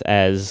death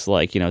as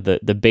like the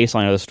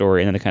baseline of the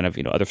story, and then the kind of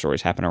other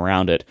stories happen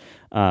around it.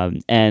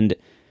 And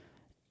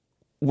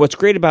what's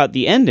great about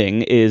the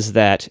ending is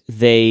that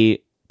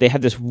they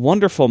have this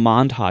wonderful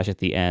montage at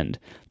the end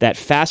that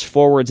fast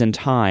forwards in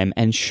time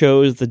and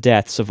shows the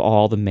deaths of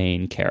all the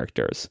main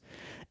characters,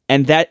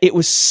 and that it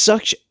was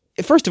such.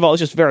 First of all, it's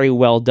just very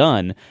well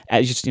done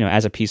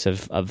as a piece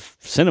of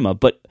cinema,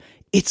 but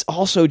it's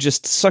also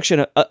just such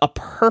a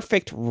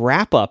perfect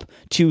wrap up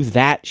to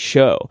that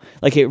show.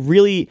 Like it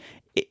really,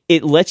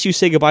 it lets you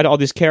say goodbye to all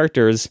these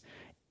characters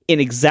in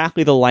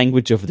exactly the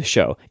language of the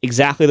show,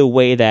 exactly the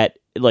way that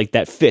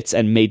fits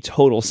and made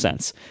total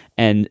sense.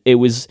 And it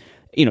was,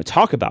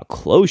 talk about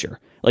closure.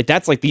 Like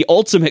that's like the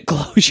ultimate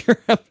closure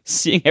of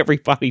seeing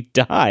everybody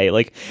die.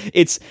 Like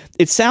it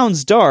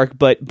sounds dark,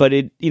 but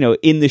it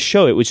in the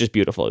show it was just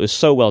beautiful. It was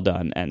so well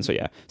done. And so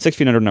 6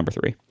 Feet Under, number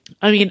 3.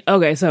 I mean,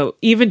 okay, so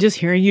even just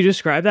hearing you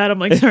describe that, I'm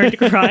like starting to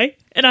cry,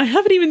 and I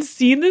haven't even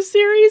seen this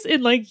series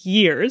in like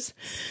years.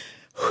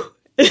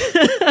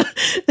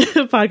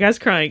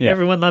 Podcast crying. Yeah.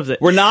 Everyone loves it.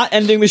 We're not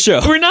ending the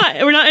show. We're not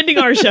ending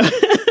our show.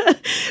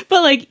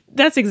 But like,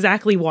 that's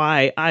exactly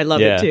why I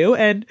love Yeah. it too.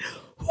 And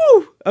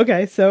whew,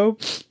 okay, so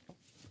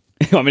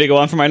You want me to go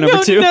on for my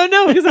number two?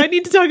 no, because I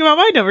need to talk about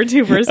my number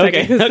two for a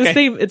second. Okay, Because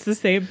okay. it's the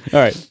same. All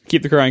right,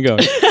 keep the crying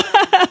going.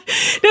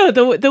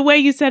 No, the way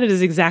you said it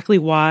is exactly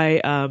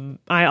why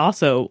I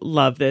also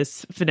love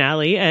this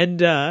finale.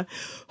 And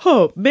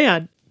oh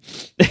man,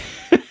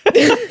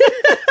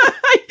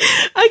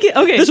 I get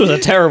okay. This was a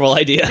terrible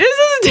idea. This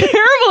is a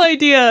terrible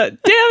idea.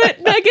 Damn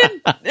it,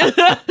 Megan.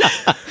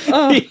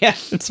 Yeah,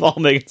 it's all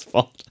Megan's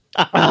fault.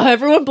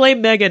 Everyone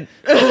blame Megan.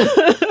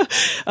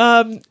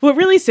 What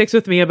really sticks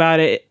with me about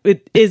it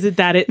is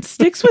that it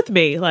sticks with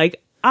me.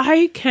 Like,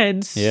 I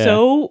can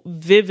so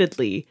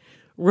vividly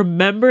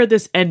remember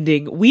this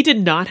ending. We did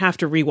not have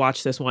to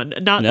rewatch this one.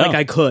 Not No. like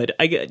I could.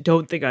 I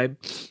don't think I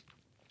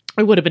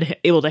would have been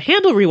able to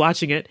handle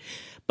rewatching it.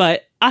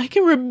 But I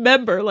can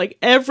remember like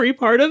every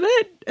part of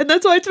it, and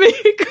that's why it's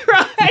making me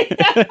cry.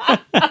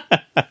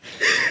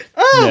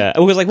 Yeah,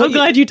 it was like, I'm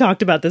glad you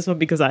talked about this one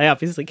because I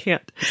obviously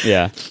can't.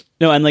 Yeah.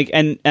 No, and like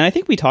and I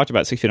think we talked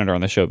about 6 Feet Under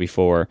on the show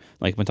before,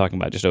 like when talking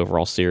about just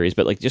overall series,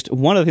 but like just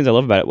one of the things I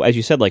love about it, as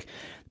you said, like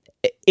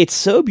it's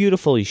so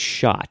beautifully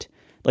shot.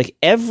 Like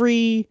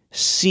every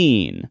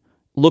scene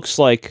looks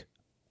like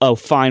a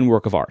fine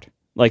work of art.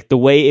 Like the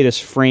way it is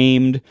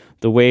framed,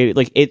 the way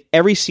like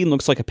every scene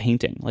looks like a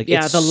painting. Like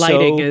Yeah, it's the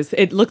lighting so,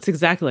 it looks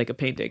exactly like a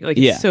painting. Like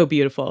Yeah. it's so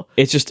beautiful.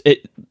 It's just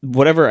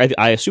whatever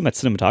I assume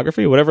that's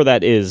cinematography, whatever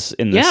that is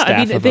in the Yeah, staff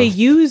I mean of they a,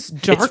 use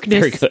very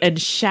darkness good.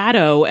 and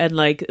shadow and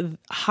like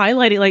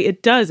highlighting. Like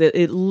it does.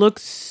 It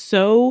looks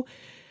so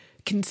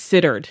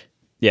considered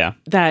yeah.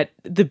 that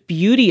the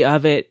beauty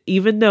of it,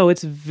 even though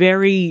it's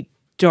very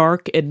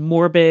dark and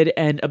morbid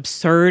and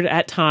absurd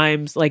at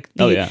times, like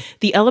the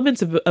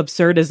elements of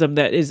absurdism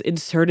that is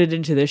inserted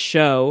into this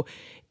show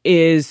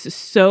is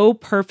so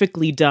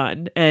perfectly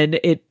done, and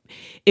it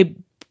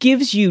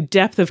gives you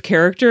depth of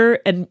character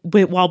and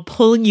while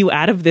pulling you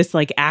out of this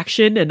like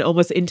action and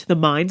almost into the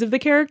minds of the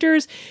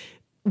characters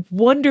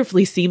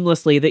wonderfully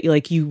seamlessly, that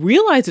like you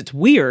realize it's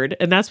weird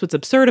and that's what's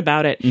absurd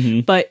about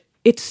it, but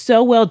it's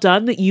so well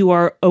done that you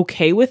are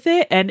okay with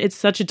it, and it's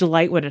such a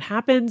delight when it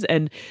happens.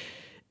 And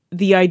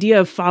the idea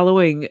of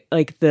following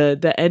like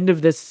the end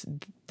of this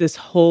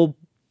whole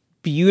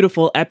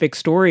beautiful epic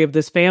story of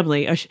this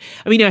family. I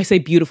mean, I say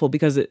beautiful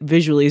because it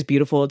visually is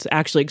beautiful. It's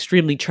actually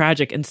extremely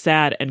tragic and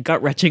sad and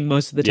gut wrenching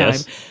most of the time.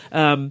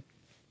 Yes.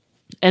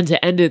 And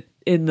to end it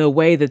in the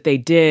way that they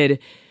did,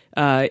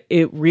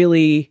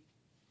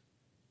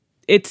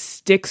 it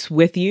sticks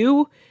with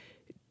you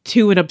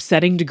to an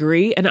upsetting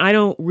degree. And I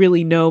don't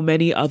really know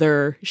many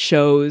other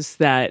shows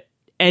that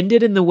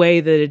ended in the way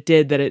that it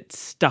did, that it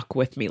stuck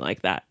with me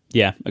like that.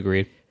 Yeah,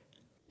 agreed.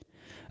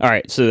 All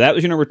right, so that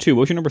was your number 2.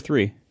 What was your number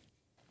 3?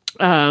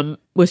 Was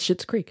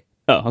Schitt's Creek.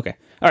 Oh, okay.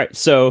 All right,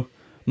 so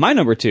my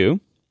number 2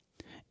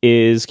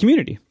 is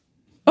Community.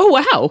 Oh,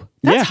 wow.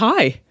 That's Yeah.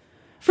 high.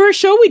 For a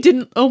show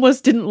we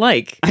almost didn't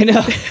like. I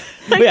know.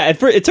 But yeah, at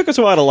first, it took us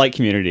a while to like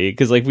Community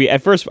because, like,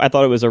 at first I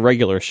thought it was a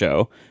regular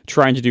show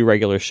trying to do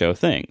regular show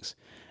things,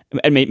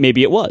 and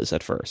maybe it was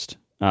at first,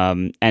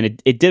 and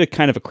it did a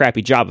kind of a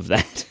crappy job of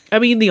that. I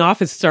mean, The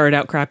Office started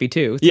out crappy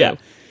too. So. Yeah.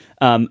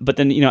 But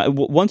then,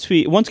 once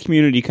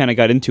Community kind of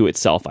got into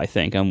itself, I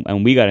think,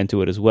 and we got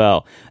into it as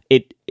well,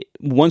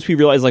 once we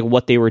realized like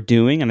what they were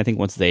doing, and I think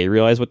once they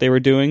realized what they were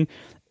doing,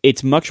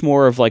 it's much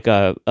more of like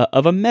a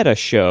meta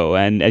show,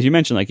 and as you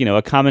mentioned, like,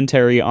 a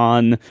commentary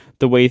on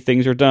the way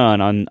things are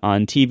done,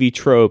 on TV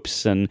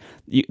tropes, and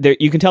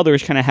you can tell they're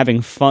just kind of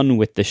having fun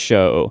with the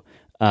show,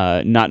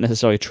 not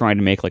necessarily trying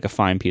to make like a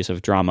fine piece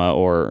of drama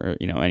or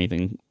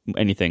anything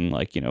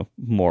like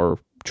more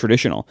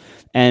traditional.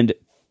 And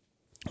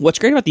what's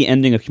great about the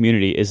ending of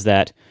Community is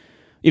that,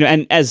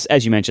 and as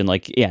you mentioned,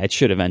 like, yeah, it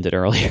should have ended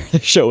earlier. The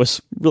show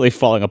was really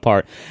falling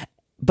apart.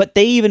 But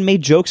they even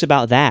made jokes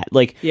about that.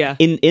 Like, Yeah.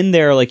 in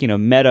their, like,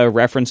 meta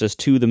references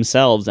to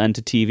themselves and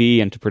to TV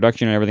and to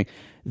production and everything,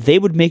 they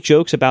would make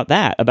jokes about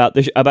that, about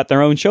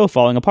their own show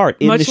falling apart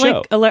in Much the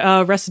show. like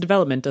Arrested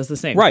Development does the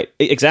same. Right,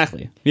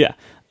 exactly. Yeah.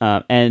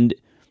 And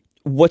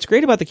what's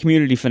great about the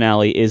Community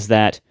finale is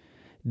that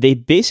they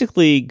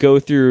basically go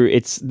through,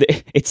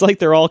 it's like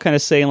they're all kind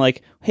of saying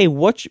like, hey,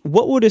 what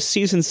would a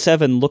season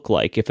 7 look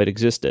like if it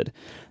existed?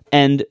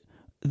 And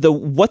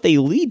what they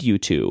lead you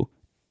to,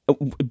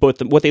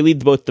 what they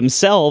lead both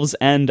themselves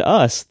and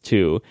us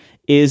to,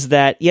 is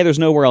that, yeah, there's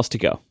nowhere else to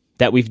go.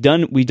 That we've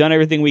done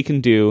everything we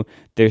can do.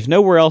 There's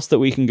nowhere else that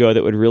we can go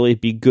that would really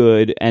be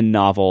good and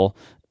novel,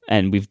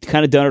 and we've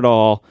kind of done it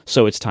all,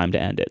 so it's time to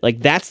end it. Like,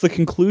 that's the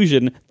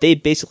conclusion they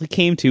basically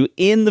came to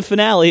in the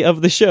finale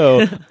of the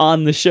show,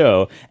 on the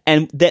show,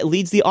 and that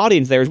leads the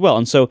audience there as well.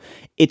 And so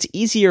it's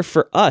easier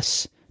for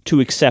us to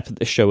accept that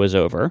the show is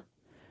over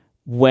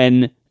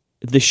when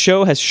the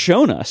show has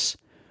shown us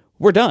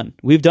we're done.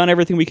 We've done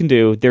everything we can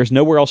do. There's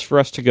nowhere else for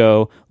us to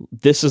go.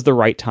 This is the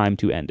right time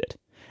to end it.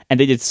 And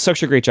they did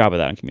such a great job of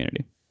that in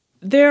Community.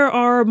 There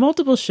are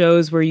multiple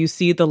shows where you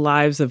see the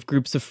lives of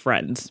groups of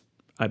friends.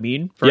 I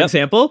mean, for Yep.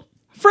 example,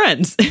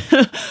 friends.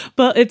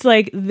 But it's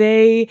like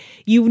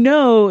you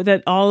know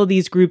that all of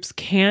these groups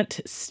can't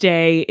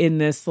stay in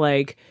this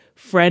like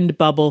friend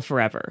bubble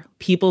forever.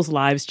 People's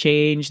lives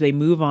change, they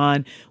move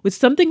on. With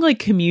something like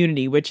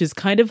Community, which is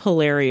kind of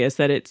hilarious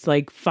that it's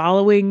like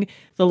following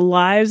the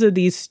lives of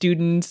these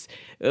students,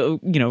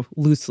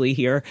 loosely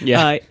here,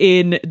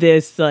 in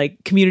this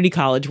like community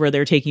college where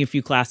they're taking a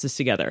few classes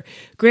together.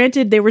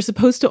 Granted, they were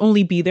supposed to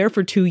only be there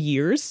for 2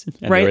 years,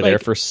 And right? they were like, there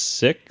for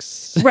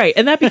 6. right.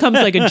 And that becomes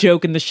like a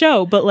joke in the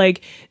show, but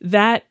like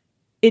that,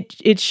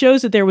 it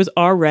shows that there was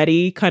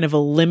already kind of a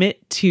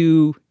limit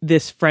to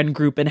this friend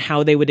group and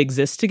how they would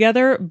exist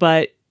together.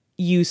 But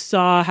you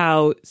saw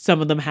how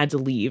some of them had to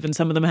leave and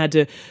some of them had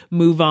to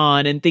move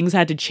on and things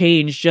had to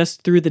change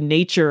just through the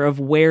nature of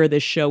where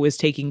this show is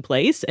taking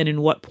place and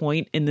in what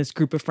point in this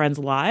group of friends'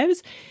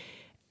 lives.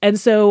 And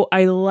so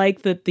I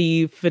like that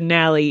the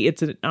finale,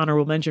 it's an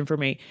honorable mention for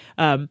me.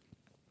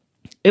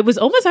 It was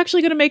almost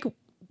actually going to make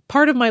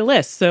part of my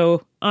list.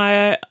 So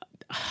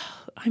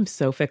I'm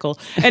so fickle.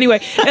 Anyway,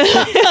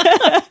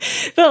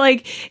 but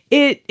like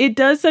it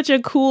does such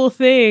a cool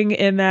thing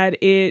in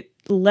that it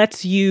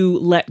lets you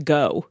let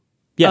go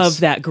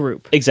of that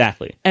group.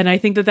 Exactly. And I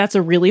think that that's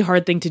a really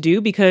hard thing to do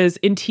because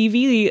in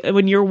TV,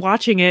 when you're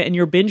watching it and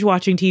you're binge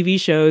watching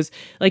TV shows,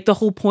 like the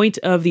whole point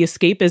of the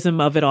escapism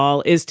of it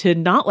all is to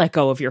not let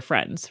go of your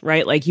friends,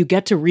 right? Like you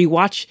get to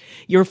rewatch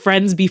your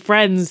friends be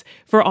friends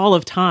for all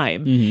of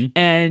time. Mm-hmm.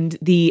 And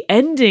the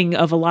ending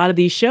of a lot of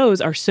these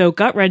shows are so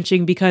gut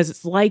wrenching because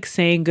it's like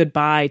saying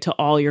goodbye to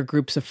all your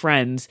groups of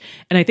friends.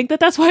 And I think that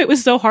that's why it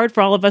was so hard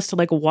for all of us to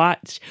like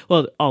watch,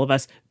 well, all of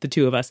us, the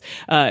two of us,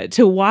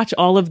 to watch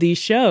all of these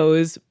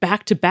shows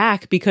back to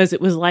back because it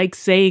was like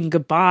saying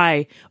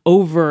goodbye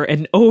over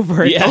and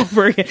over and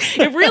over again.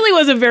 It really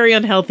was a very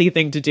unhealthy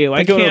thing to do.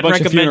 I can't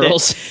recommend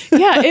it.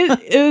 Yeah,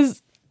 it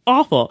was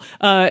awful.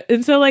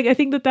 And so like I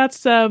think that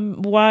that's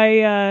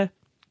why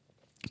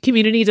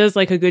Community does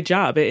like a good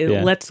job. It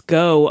lets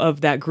go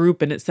of that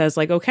group and it says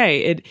like,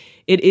 okay,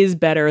 it is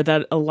better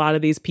that a lot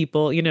of these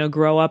people,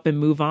 grow up and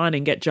move on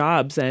and get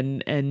jobs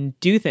and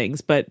do things,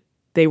 but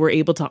they were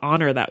able to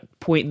honor that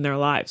point in their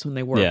lives when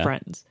they were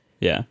friends.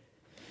 Yeah.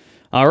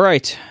 All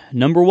right.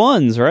 Number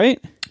ones,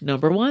 right?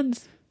 Number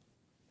ones.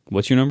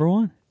 What's your number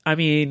one? I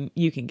mean,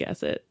 you can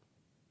guess it.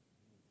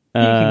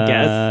 You can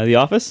guess. The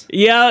Office?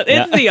 Yeah,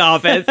 it's The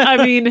Office.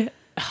 I mean,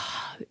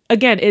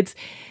 again, it's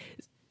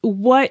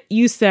what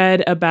you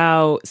said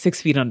about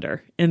 6 Feet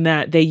Under, in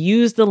that they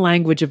used the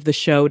language of the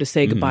show to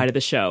say goodbye to the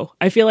show.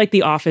 I feel like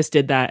The Office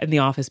did that, and The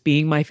Office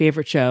being my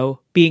favorite show,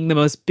 being the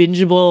most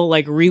bingeable,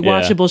 like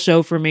rewatchable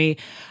show for me.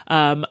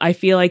 I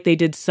feel like they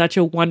did such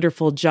a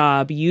wonderful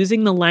job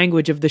using the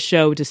language of the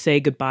show to say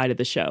goodbye to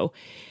the show.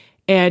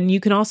 And you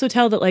can also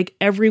tell that like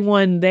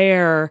everyone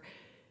there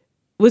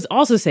was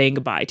also saying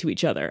goodbye to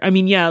each other. I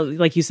mean, yeah,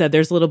 like you said,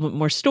 there's a little bit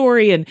more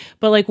story,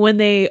 but like when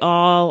they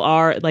all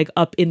are like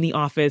up in the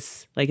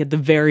office, like at the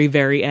very,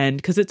 very end,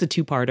 because it's a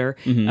 2-parter.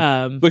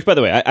 Mm-hmm. Which, by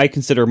the way, I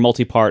consider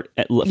multi-part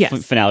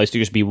finales to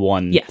just be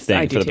one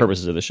thing for the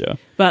purposes of the show.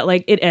 But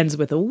like it ends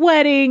with a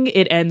wedding.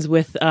 It ends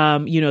with,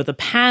 the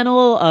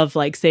panel of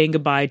like saying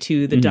goodbye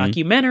to the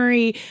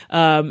documentary.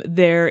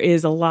 There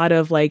is a lot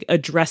of like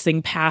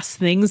addressing past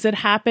things that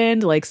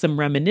happened, like some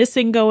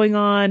reminiscing going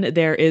on.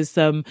 There is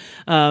some,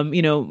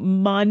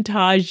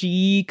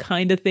 montage-y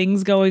kind of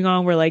things going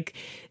on where like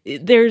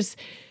there's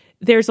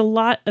a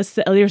lot of,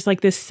 there's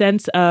like this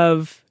sense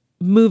of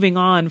moving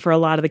on for a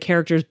lot of the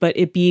characters, but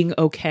it being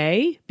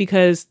okay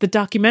because the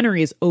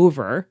documentary is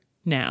over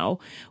now.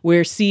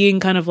 We're seeing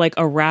kind of like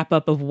a wrap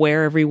up of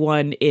where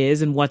everyone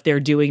is and what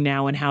they're doing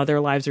now and how their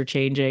lives are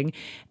changing.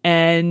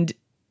 And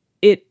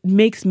it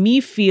makes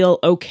me feel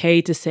okay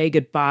to say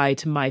goodbye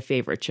to my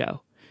favorite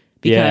show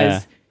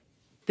because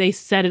they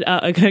set it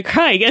up. I'm going to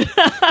cry again.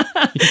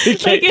 You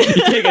can't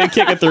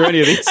get through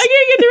any of these. I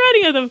can't get through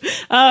any of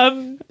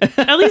them.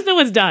 At least no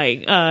one's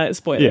dying.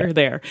 Spoiler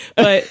there.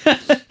 But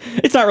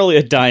it's not really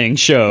a dying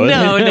show.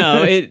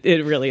 No, it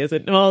really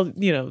isn't. Well,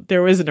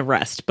 there was an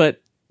arrest,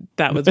 but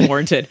that was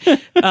warranted.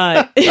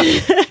 And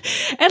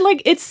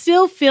like, it's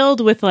still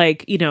filled with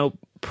like,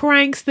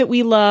 pranks that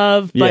we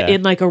love, but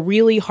in like a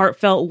really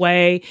heartfelt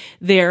way.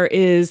 There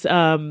is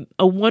a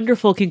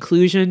wonderful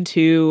conclusion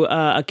to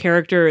a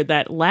character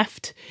that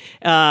left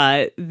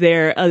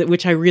there,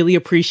 which I really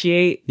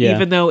appreciate,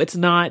 even though it's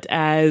not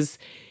as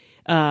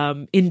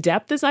in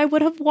depth as I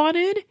would have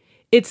wanted.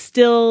 It's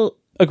still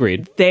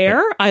agreed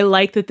there. I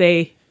like that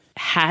they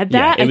had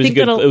that.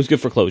 It was good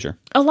for closure.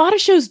 A lot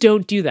of shows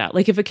don't do that.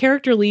 Like if a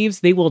character leaves,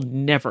 they will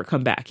never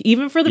come back.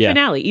 Even for the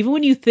finale. Even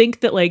when you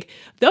think that like,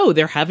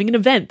 they're having an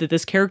event that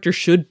this character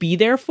should be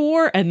there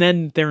for, and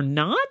then they're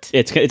not.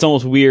 It's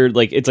almost weird.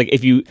 Like it's like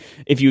if you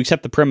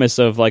accept the premise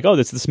of like, oh,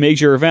 this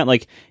major event,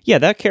 like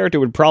that character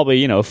would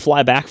probably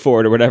fly back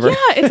for it or whatever. Yeah,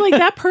 it's like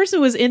that person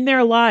was in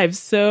their lives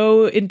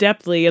so in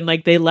depthly, and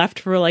like they left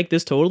for like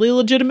this totally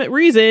legitimate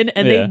reason,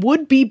 and they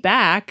would be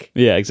back.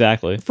 Yeah,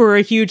 exactly. For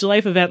a huge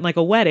life event like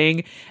a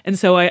wedding. And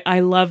so I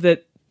love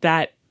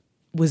that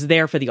was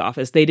there for The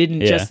Office. They didn't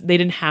they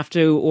didn't have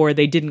to, or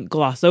they didn't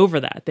gloss over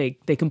that.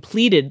 They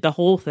completed the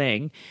whole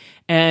thing.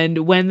 And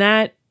when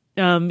that,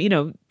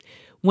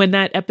 when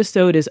that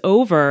episode is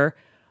over,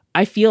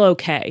 I feel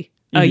okay.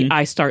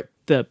 I start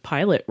the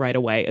pilot right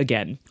away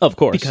again, of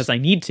course, because I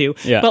need to.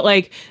 Yeah. But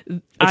like,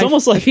 it's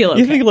almost like I feel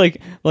okay. You think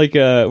like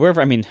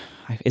wherever. I mean,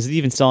 is it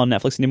even still on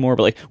Netflix anymore?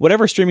 But like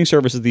whatever streaming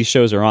services these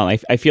shows are on,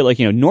 I feel like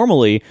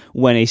normally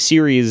when a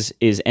series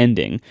is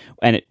ending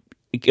and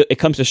it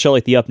comes to show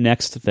like the up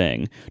next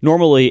thing,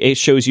 normally it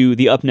shows you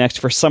the up next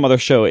for some other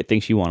show it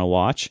thinks you want to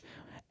watch.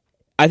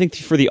 I think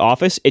for The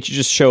Office, it should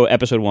just show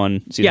episode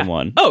 1, season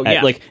 1. Oh,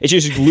 yeah. Like, it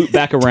should just loop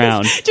back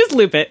around. just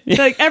loop it.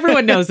 Like,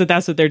 everyone knows that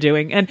that's what they're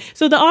doing. And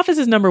so The Office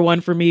is number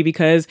 1 for me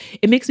because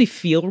it makes me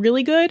feel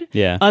really good.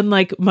 Yeah.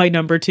 Unlike my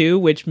number 2,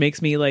 which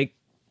makes me, like,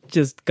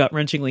 just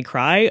gut-wrenchingly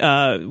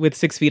cry with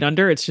 6 Feet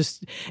Under.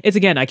 It's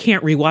again, I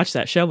can't rewatch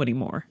that show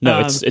anymore. No,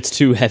 it's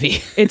too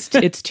heavy.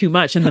 it's too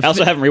much. And I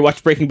also haven't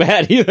rewatched Breaking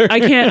Bad either. I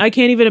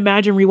can't even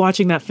imagine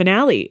rewatching that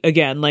finale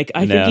again. Like,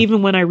 I think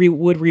even when I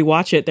would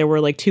rewatch it, there were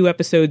like 2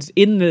 episodes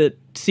in the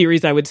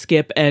series I would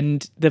skip,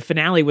 and the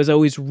finale was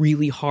always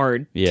really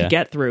hard to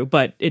get through,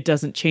 but it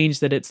doesn't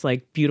change that it's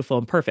like beautiful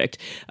and perfect.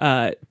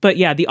 But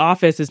yeah, The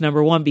Office is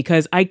number 1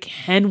 because I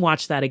can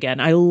watch that again.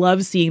 I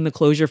love seeing the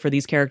closure for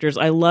these characters.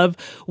 I love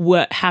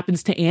what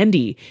happens to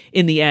Andy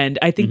in the end.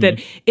 I think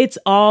that it's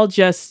all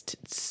just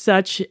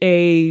such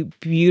a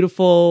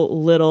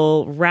beautiful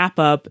little wrap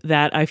up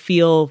that I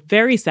feel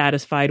very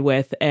satisfied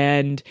with,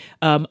 and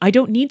I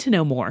don't need to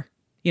know more.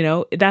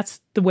 That's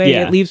the way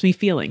it leaves me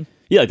feeling.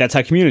 Yeah, like that's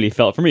how Community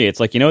felt for me. It's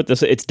like,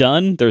 it's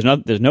done. There's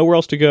nowhere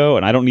else to go,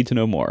 and I don't need to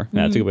know more.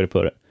 That's a good way to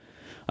put it.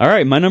 All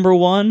right, my number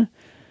 1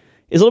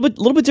 is a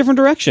little bit different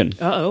direction.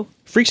 Uh-oh.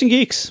 Freaks and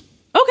Geeks.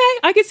 Okay,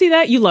 I can see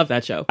that. You love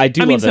that show. I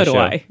do. I mean, love that so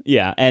show. do I.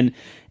 Yeah,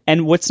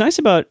 and what's nice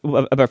about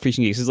Freaks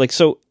and Geeks is like,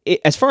 so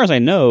as far as I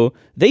know,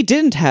 they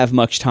didn't have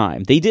much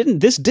time.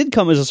 This did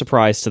come as a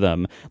surprise to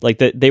them. Like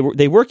that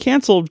they were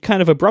canceled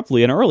kind of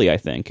abruptly and early, I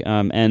think.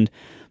 And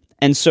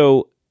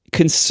so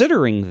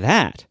considering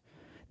that,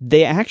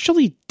 they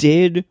actually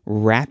did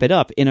wrap it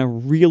up in a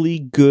really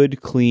good,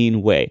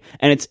 clean way.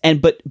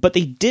 But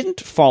they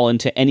didn't fall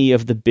into any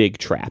of the big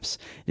traps.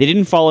 They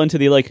didn't fall into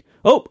the like,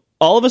 oh,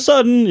 all of a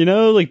sudden,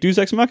 like Deus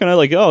Ex Machina,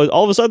 like, oh,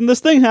 all of a sudden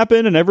this thing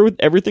happened and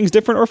everything's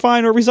different or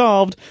fine or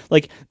resolved.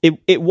 Like,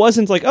 it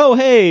wasn't like, oh,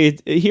 hey,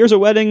 here's a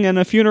wedding and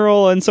a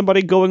funeral and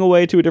somebody going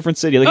away to a different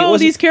city. Like,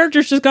 these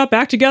characters just got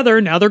back together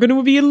and now they're going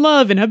to be in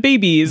love and have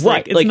babies.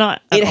 Right. Like, it's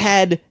not. It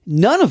had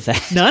none of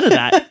that. None of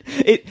that.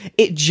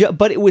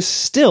 But it was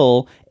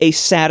still a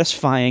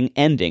satisfying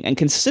ending. And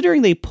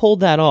considering they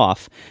pulled that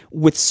off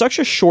with such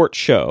a short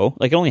show,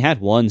 like it only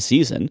had 1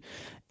 season,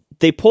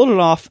 they pulled it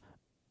off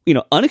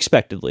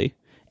unexpectedly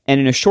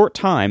and in a short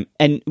time.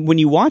 And when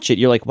you watch it,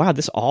 you're like, wow,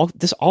 this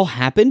all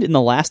happened in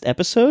the last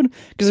episode?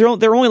 Because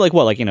they're only like,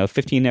 what, like,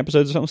 15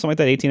 episodes or something like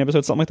that, 18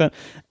 episodes, something like that.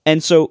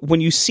 And so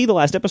when you see the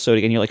last episode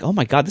again, you're like, oh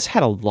my God, this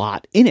had a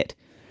lot in it.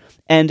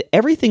 And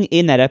everything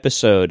in that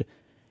episode,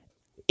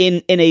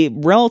 in a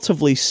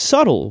relatively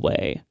subtle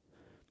way,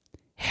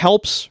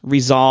 helps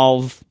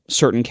resolve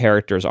certain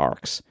characters'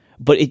 arcs.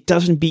 But it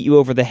doesn't beat you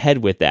over the head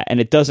with that. And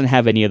it doesn't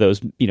have any of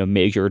those,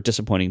 major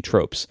disappointing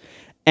tropes.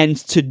 And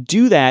to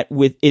do that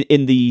with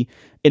in the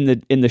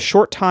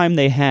short time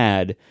they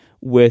had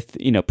with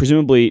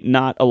presumably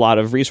not a lot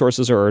of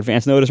resources or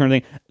advance notice or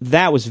anything,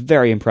 that was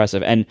very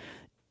impressive. And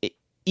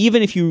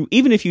even if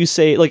you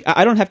say, like,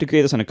 I don't have to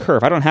create this on a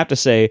curve. I don't have to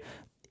say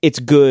it's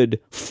good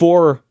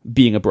for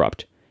being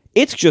abrupt.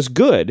 It's just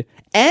good,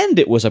 and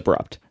it was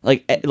abrupt,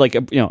 like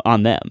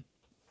on them.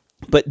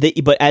 But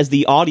as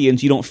the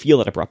audience, you don't feel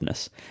that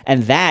abruptness,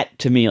 and that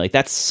to me, like,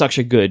 that's such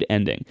a good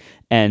ending.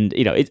 And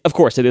of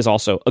course, it is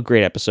also a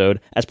great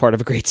episode as part of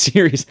a great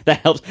series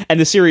that helps. And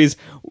the series,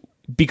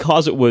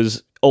 because it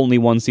was only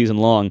 1 season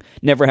long,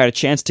 never had a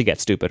chance to get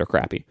stupid or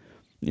crappy.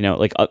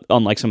 Like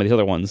unlike some of these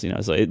other ones.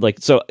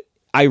 So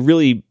I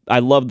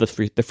love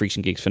the Freaks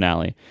and Geeks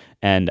finale,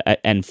 and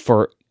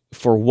for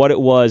what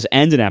it was,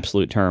 and in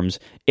absolute terms,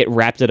 it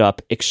wrapped it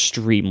up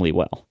extremely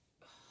well.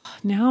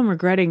 Now I'm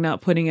regretting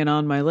not putting it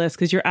on my list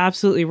because you're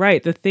absolutely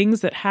right. The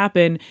things that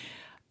happen,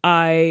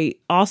 I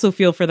also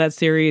feel for that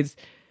series,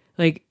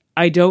 like,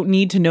 I don't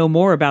need to know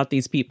more about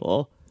these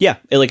people. Yeah,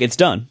 it's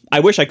done.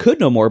 I wish I could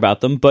know more about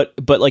them, but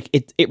like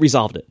it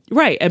resolved it.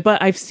 Right,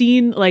 but I've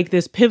seen like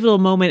this pivotal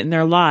moment in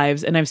their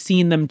lives, and I've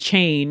seen them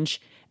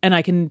change, and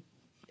I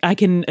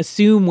can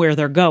assume where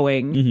they're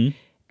going,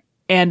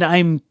 and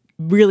I'm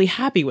really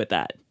happy with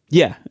that.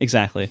 Yeah,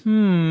 exactly.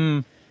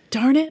 Darn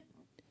it.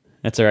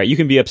 That's all right. You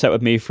can be upset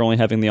with me for only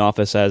having The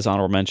Office as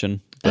honorable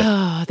mention.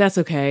 Oh, that's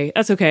okay.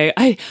 That's okay.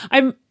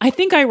 I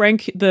think I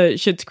rank the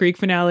Schitt's Creek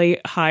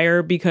finale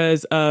higher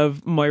because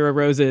of Moira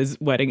Rose's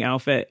wedding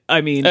outfit.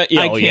 I mean, I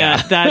can't.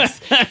 Yeah.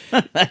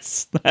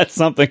 That's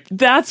something.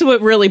 That's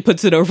what really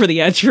puts it over the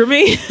edge for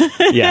me.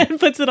 Yeah, and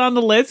puts it on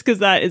the list because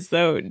that is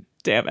so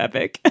damn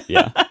epic.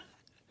 Yeah.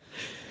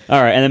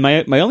 All right, and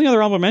then my only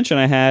other honorable mention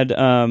I had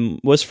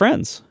was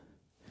Friends.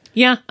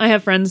 Yeah, I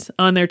have Friends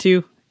on there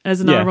too.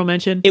 as an honorable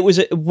mention. It was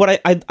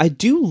what I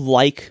do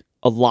like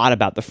a lot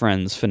about the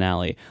Friends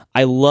finale.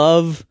 I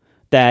love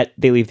that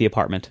they leave the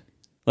apartment.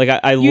 Like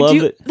I love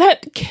it.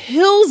 That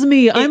kills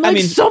me. I'm like,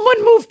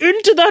 someone moved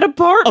into that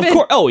apartment. Of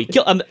course.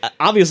 Oh,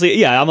 obviously,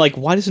 yeah. I'm like,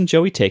 why doesn't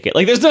Joey take it?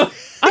 Like, there's no.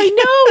 I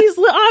know he's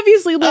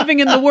obviously living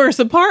in the worst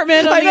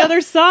apartment on the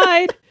other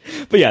side.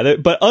 But yeah,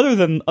 but other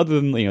than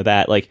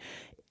that, like,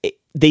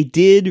 they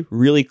did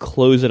really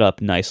close it up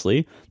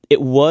nicely.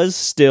 It was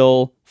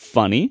still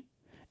funny.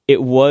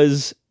 It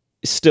was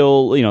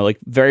still, like,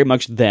 very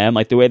much them,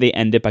 like the way they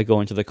end it by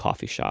going to the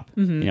coffee shop.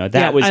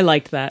 Mm-hmm. I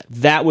liked that.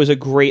 That was a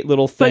great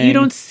little thing. But you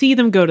don't see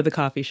them go to the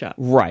coffee shop.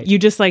 Right. You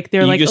just like,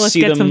 they're like, let's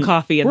get some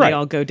coffee, and right. they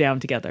all go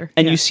down together.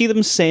 And you see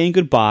them saying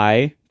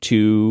goodbye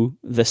to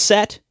the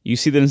set. You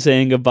see them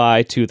saying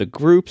goodbye to the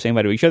group, saying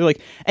goodbye to each other.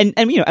 Like, and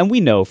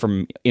we know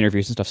from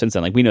interviews and stuff since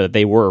then, like, we know that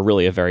they were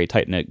really a very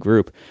tight knit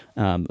group.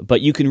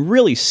 But you can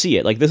really see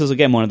it. Like, this is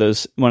again one of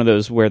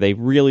those where they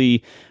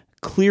really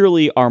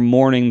clearly are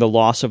mourning the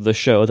loss of the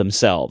show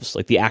themselves.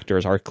 Like, the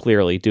actors are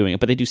clearly doing it,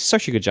 but they do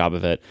such a good job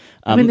of it.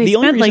 They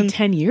spent like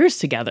 10 years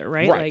together,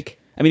 right? Like,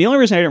 the only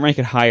reason I didn't rank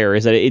it higher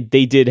is that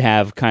they did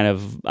have kind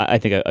of, I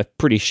think, a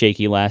pretty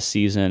shaky last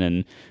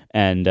season,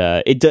 and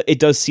it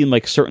does seem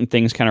like certain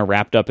things kind of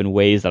wrapped up in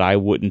ways that I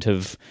wouldn't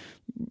have,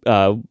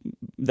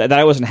 that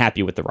I wasn't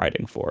happy with the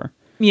writing for.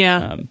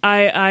 Yeah,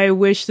 I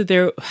wish that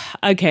there.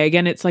 Okay,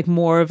 again, it's like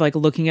more of like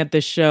looking at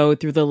this show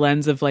through the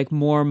lens of like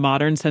more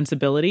modern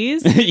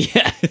sensibilities.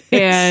 Yeah,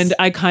 and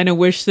I kind of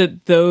wish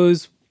that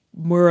those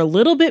were a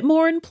little bit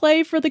more in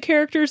play for the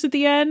characters at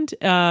the end.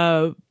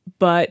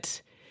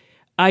 But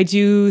I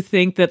do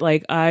think that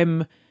like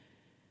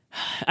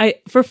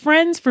for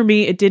Friends, for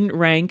me, it didn't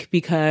rank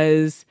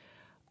because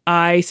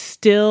I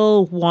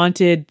still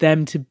wanted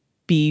them to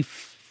be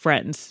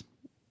friends.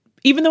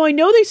 Even though I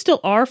know they still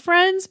are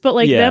friends, but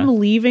like them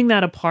leaving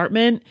that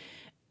apartment,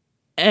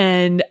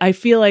 and I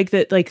feel like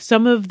that like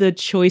some of the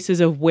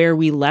choices of where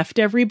we left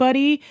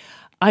everybody,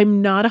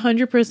 I'm not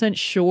 100%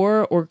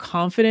 sure or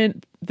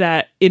confident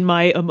that in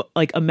my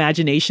like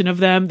imagination of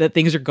them that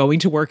things are going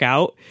to work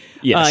out.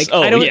 Yes.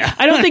 I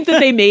don't think that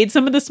they made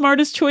some of the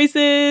smartest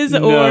choices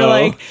or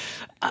like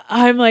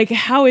I'm like,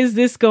 how is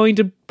this going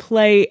to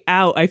play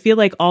out? I feel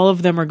like all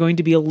of them are going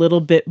to be a little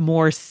bit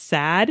more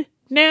sad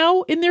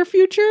now in their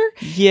future.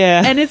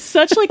 Yeah. And it's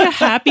such like a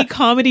happy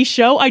comedy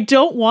show. I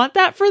don't want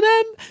that for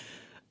them,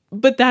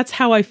 but that's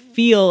how I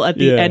feel at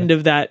the end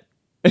of that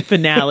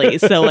finale.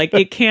 So like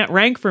it can't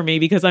rank for me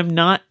because I'm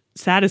not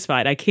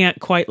satisfied. I can't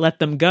quite let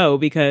them go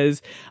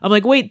because I'm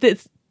like, wait,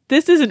 this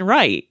isn't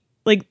right.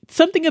 Like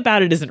something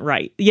about it isn't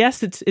right.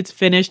 Yes, it's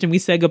finished and we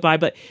said goodbye,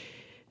 but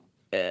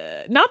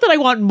not that I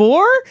want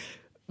more,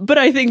 but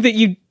I think that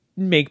you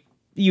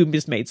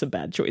just made some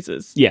bad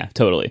choices. Yeah,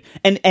 totally.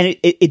 And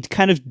it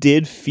kind of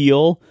did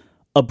feel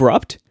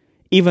abrupt,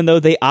 even though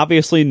they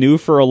obviously knew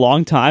for a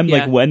long time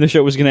like when the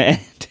show was going to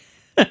end.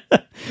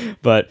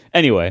 But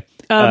anyway,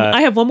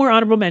 I have one more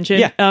honorable mention.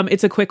 Yeah.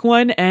 It's a quick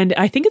one, and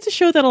I think it's a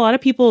show that a lot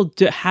of people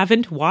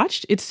haven't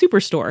watched. It's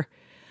Superstore.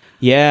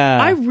 Yeah.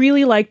 I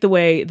really like the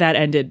way that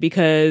ended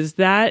because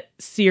that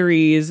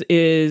series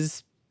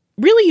is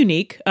really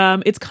unique.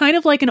 It's kind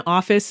of like an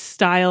Office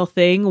style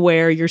thing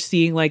where you're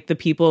seeing like the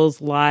people's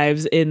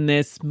lives in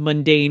this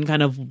mundane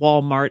kind of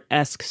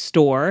Walmart-esque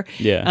store.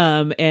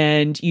 Yeah.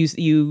 And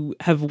you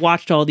have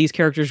watched all these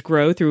characters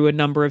grow through a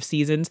number of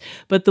seasons.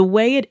 But the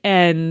way it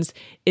ends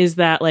is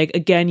that like,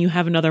 again, you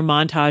have another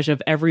montage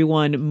of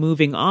everyone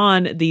moving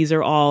on. These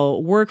are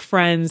all work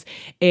friends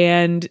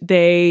and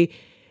they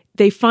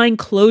find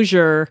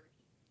closure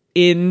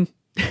in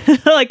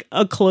like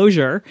a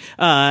closure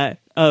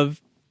of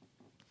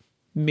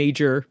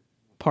major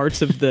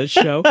parts of the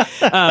show.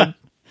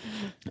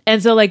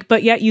 And so like,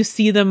 but yet you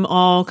see them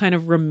all kind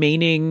of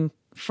remaining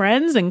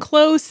friends and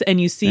close, and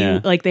you see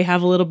like they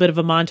have a little bit of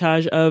a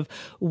montage of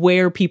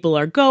where people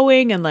are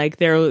going and like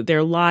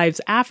their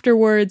lives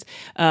afterwards.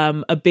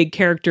 A big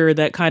character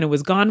that kind of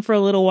was gone for a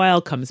little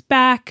while comes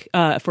back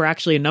for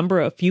actually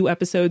a few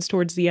episodes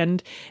towards the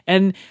end.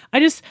 And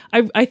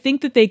I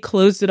think that they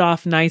closed it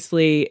off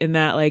nicely in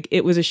that like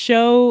it was a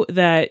show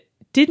that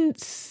didn't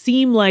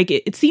seem like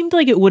it seemed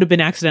like it would have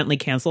been accidentally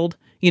canceled,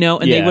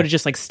 and they would have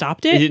just like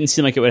stopped it. It didn't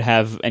seem like it would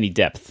have any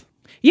depth.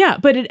 Yeah,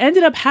 but it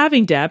ended up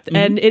having depth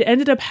and it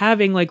ended up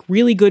having like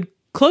really good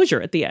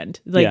closure at the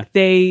end. Like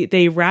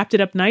they wrapped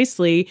it up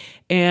nicely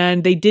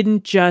and they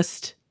didn't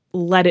just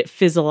let it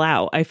fizzle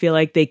out. I feel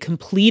like they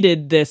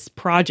completed this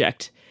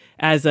project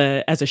as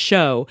a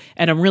show,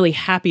 and I'm really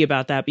happy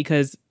about that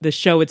because the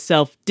show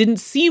itself didn't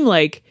seem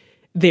like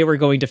they were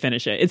going to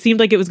finish it. It seemed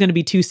like it was going to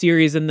be 2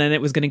 series and then it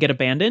was going to get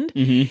abandoned.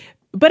 Mm-hmm.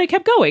 But it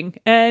kept going,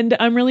 and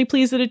I'm really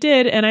pleased that it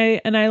did. And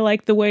I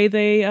like the way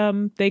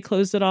they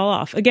closed it all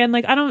off. Again,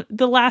 like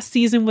the last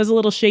season was a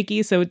little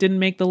shaky, so it didn't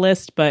make the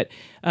list. But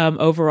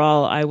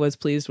overall, I was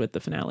pleased with the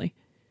finale.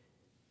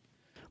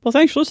 Well,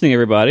 thanks for listening,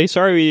 everybody.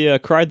 Sorry we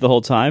cried the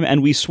whole time,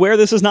 and we swear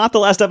this is not the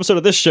last episode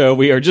of this show.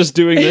 We are just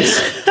doing this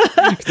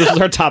This was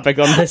our topic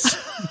on this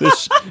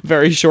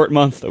very short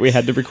month that we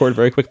had to record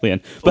very quickly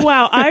in. But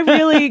Wow, I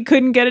really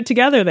couldn't get it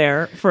together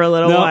there for a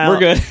little no, while. we're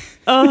good.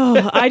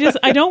 Oh, I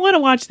don't want to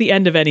watch the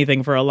end of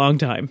anything for a long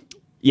time.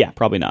 Yeah,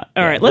 probably not.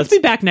 All right, let's be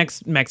back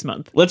next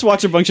month. Let's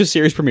watch a bunch of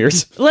series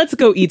premieres. Let's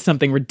go eat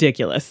something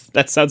ridiculous.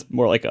 That sounds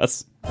more like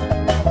us.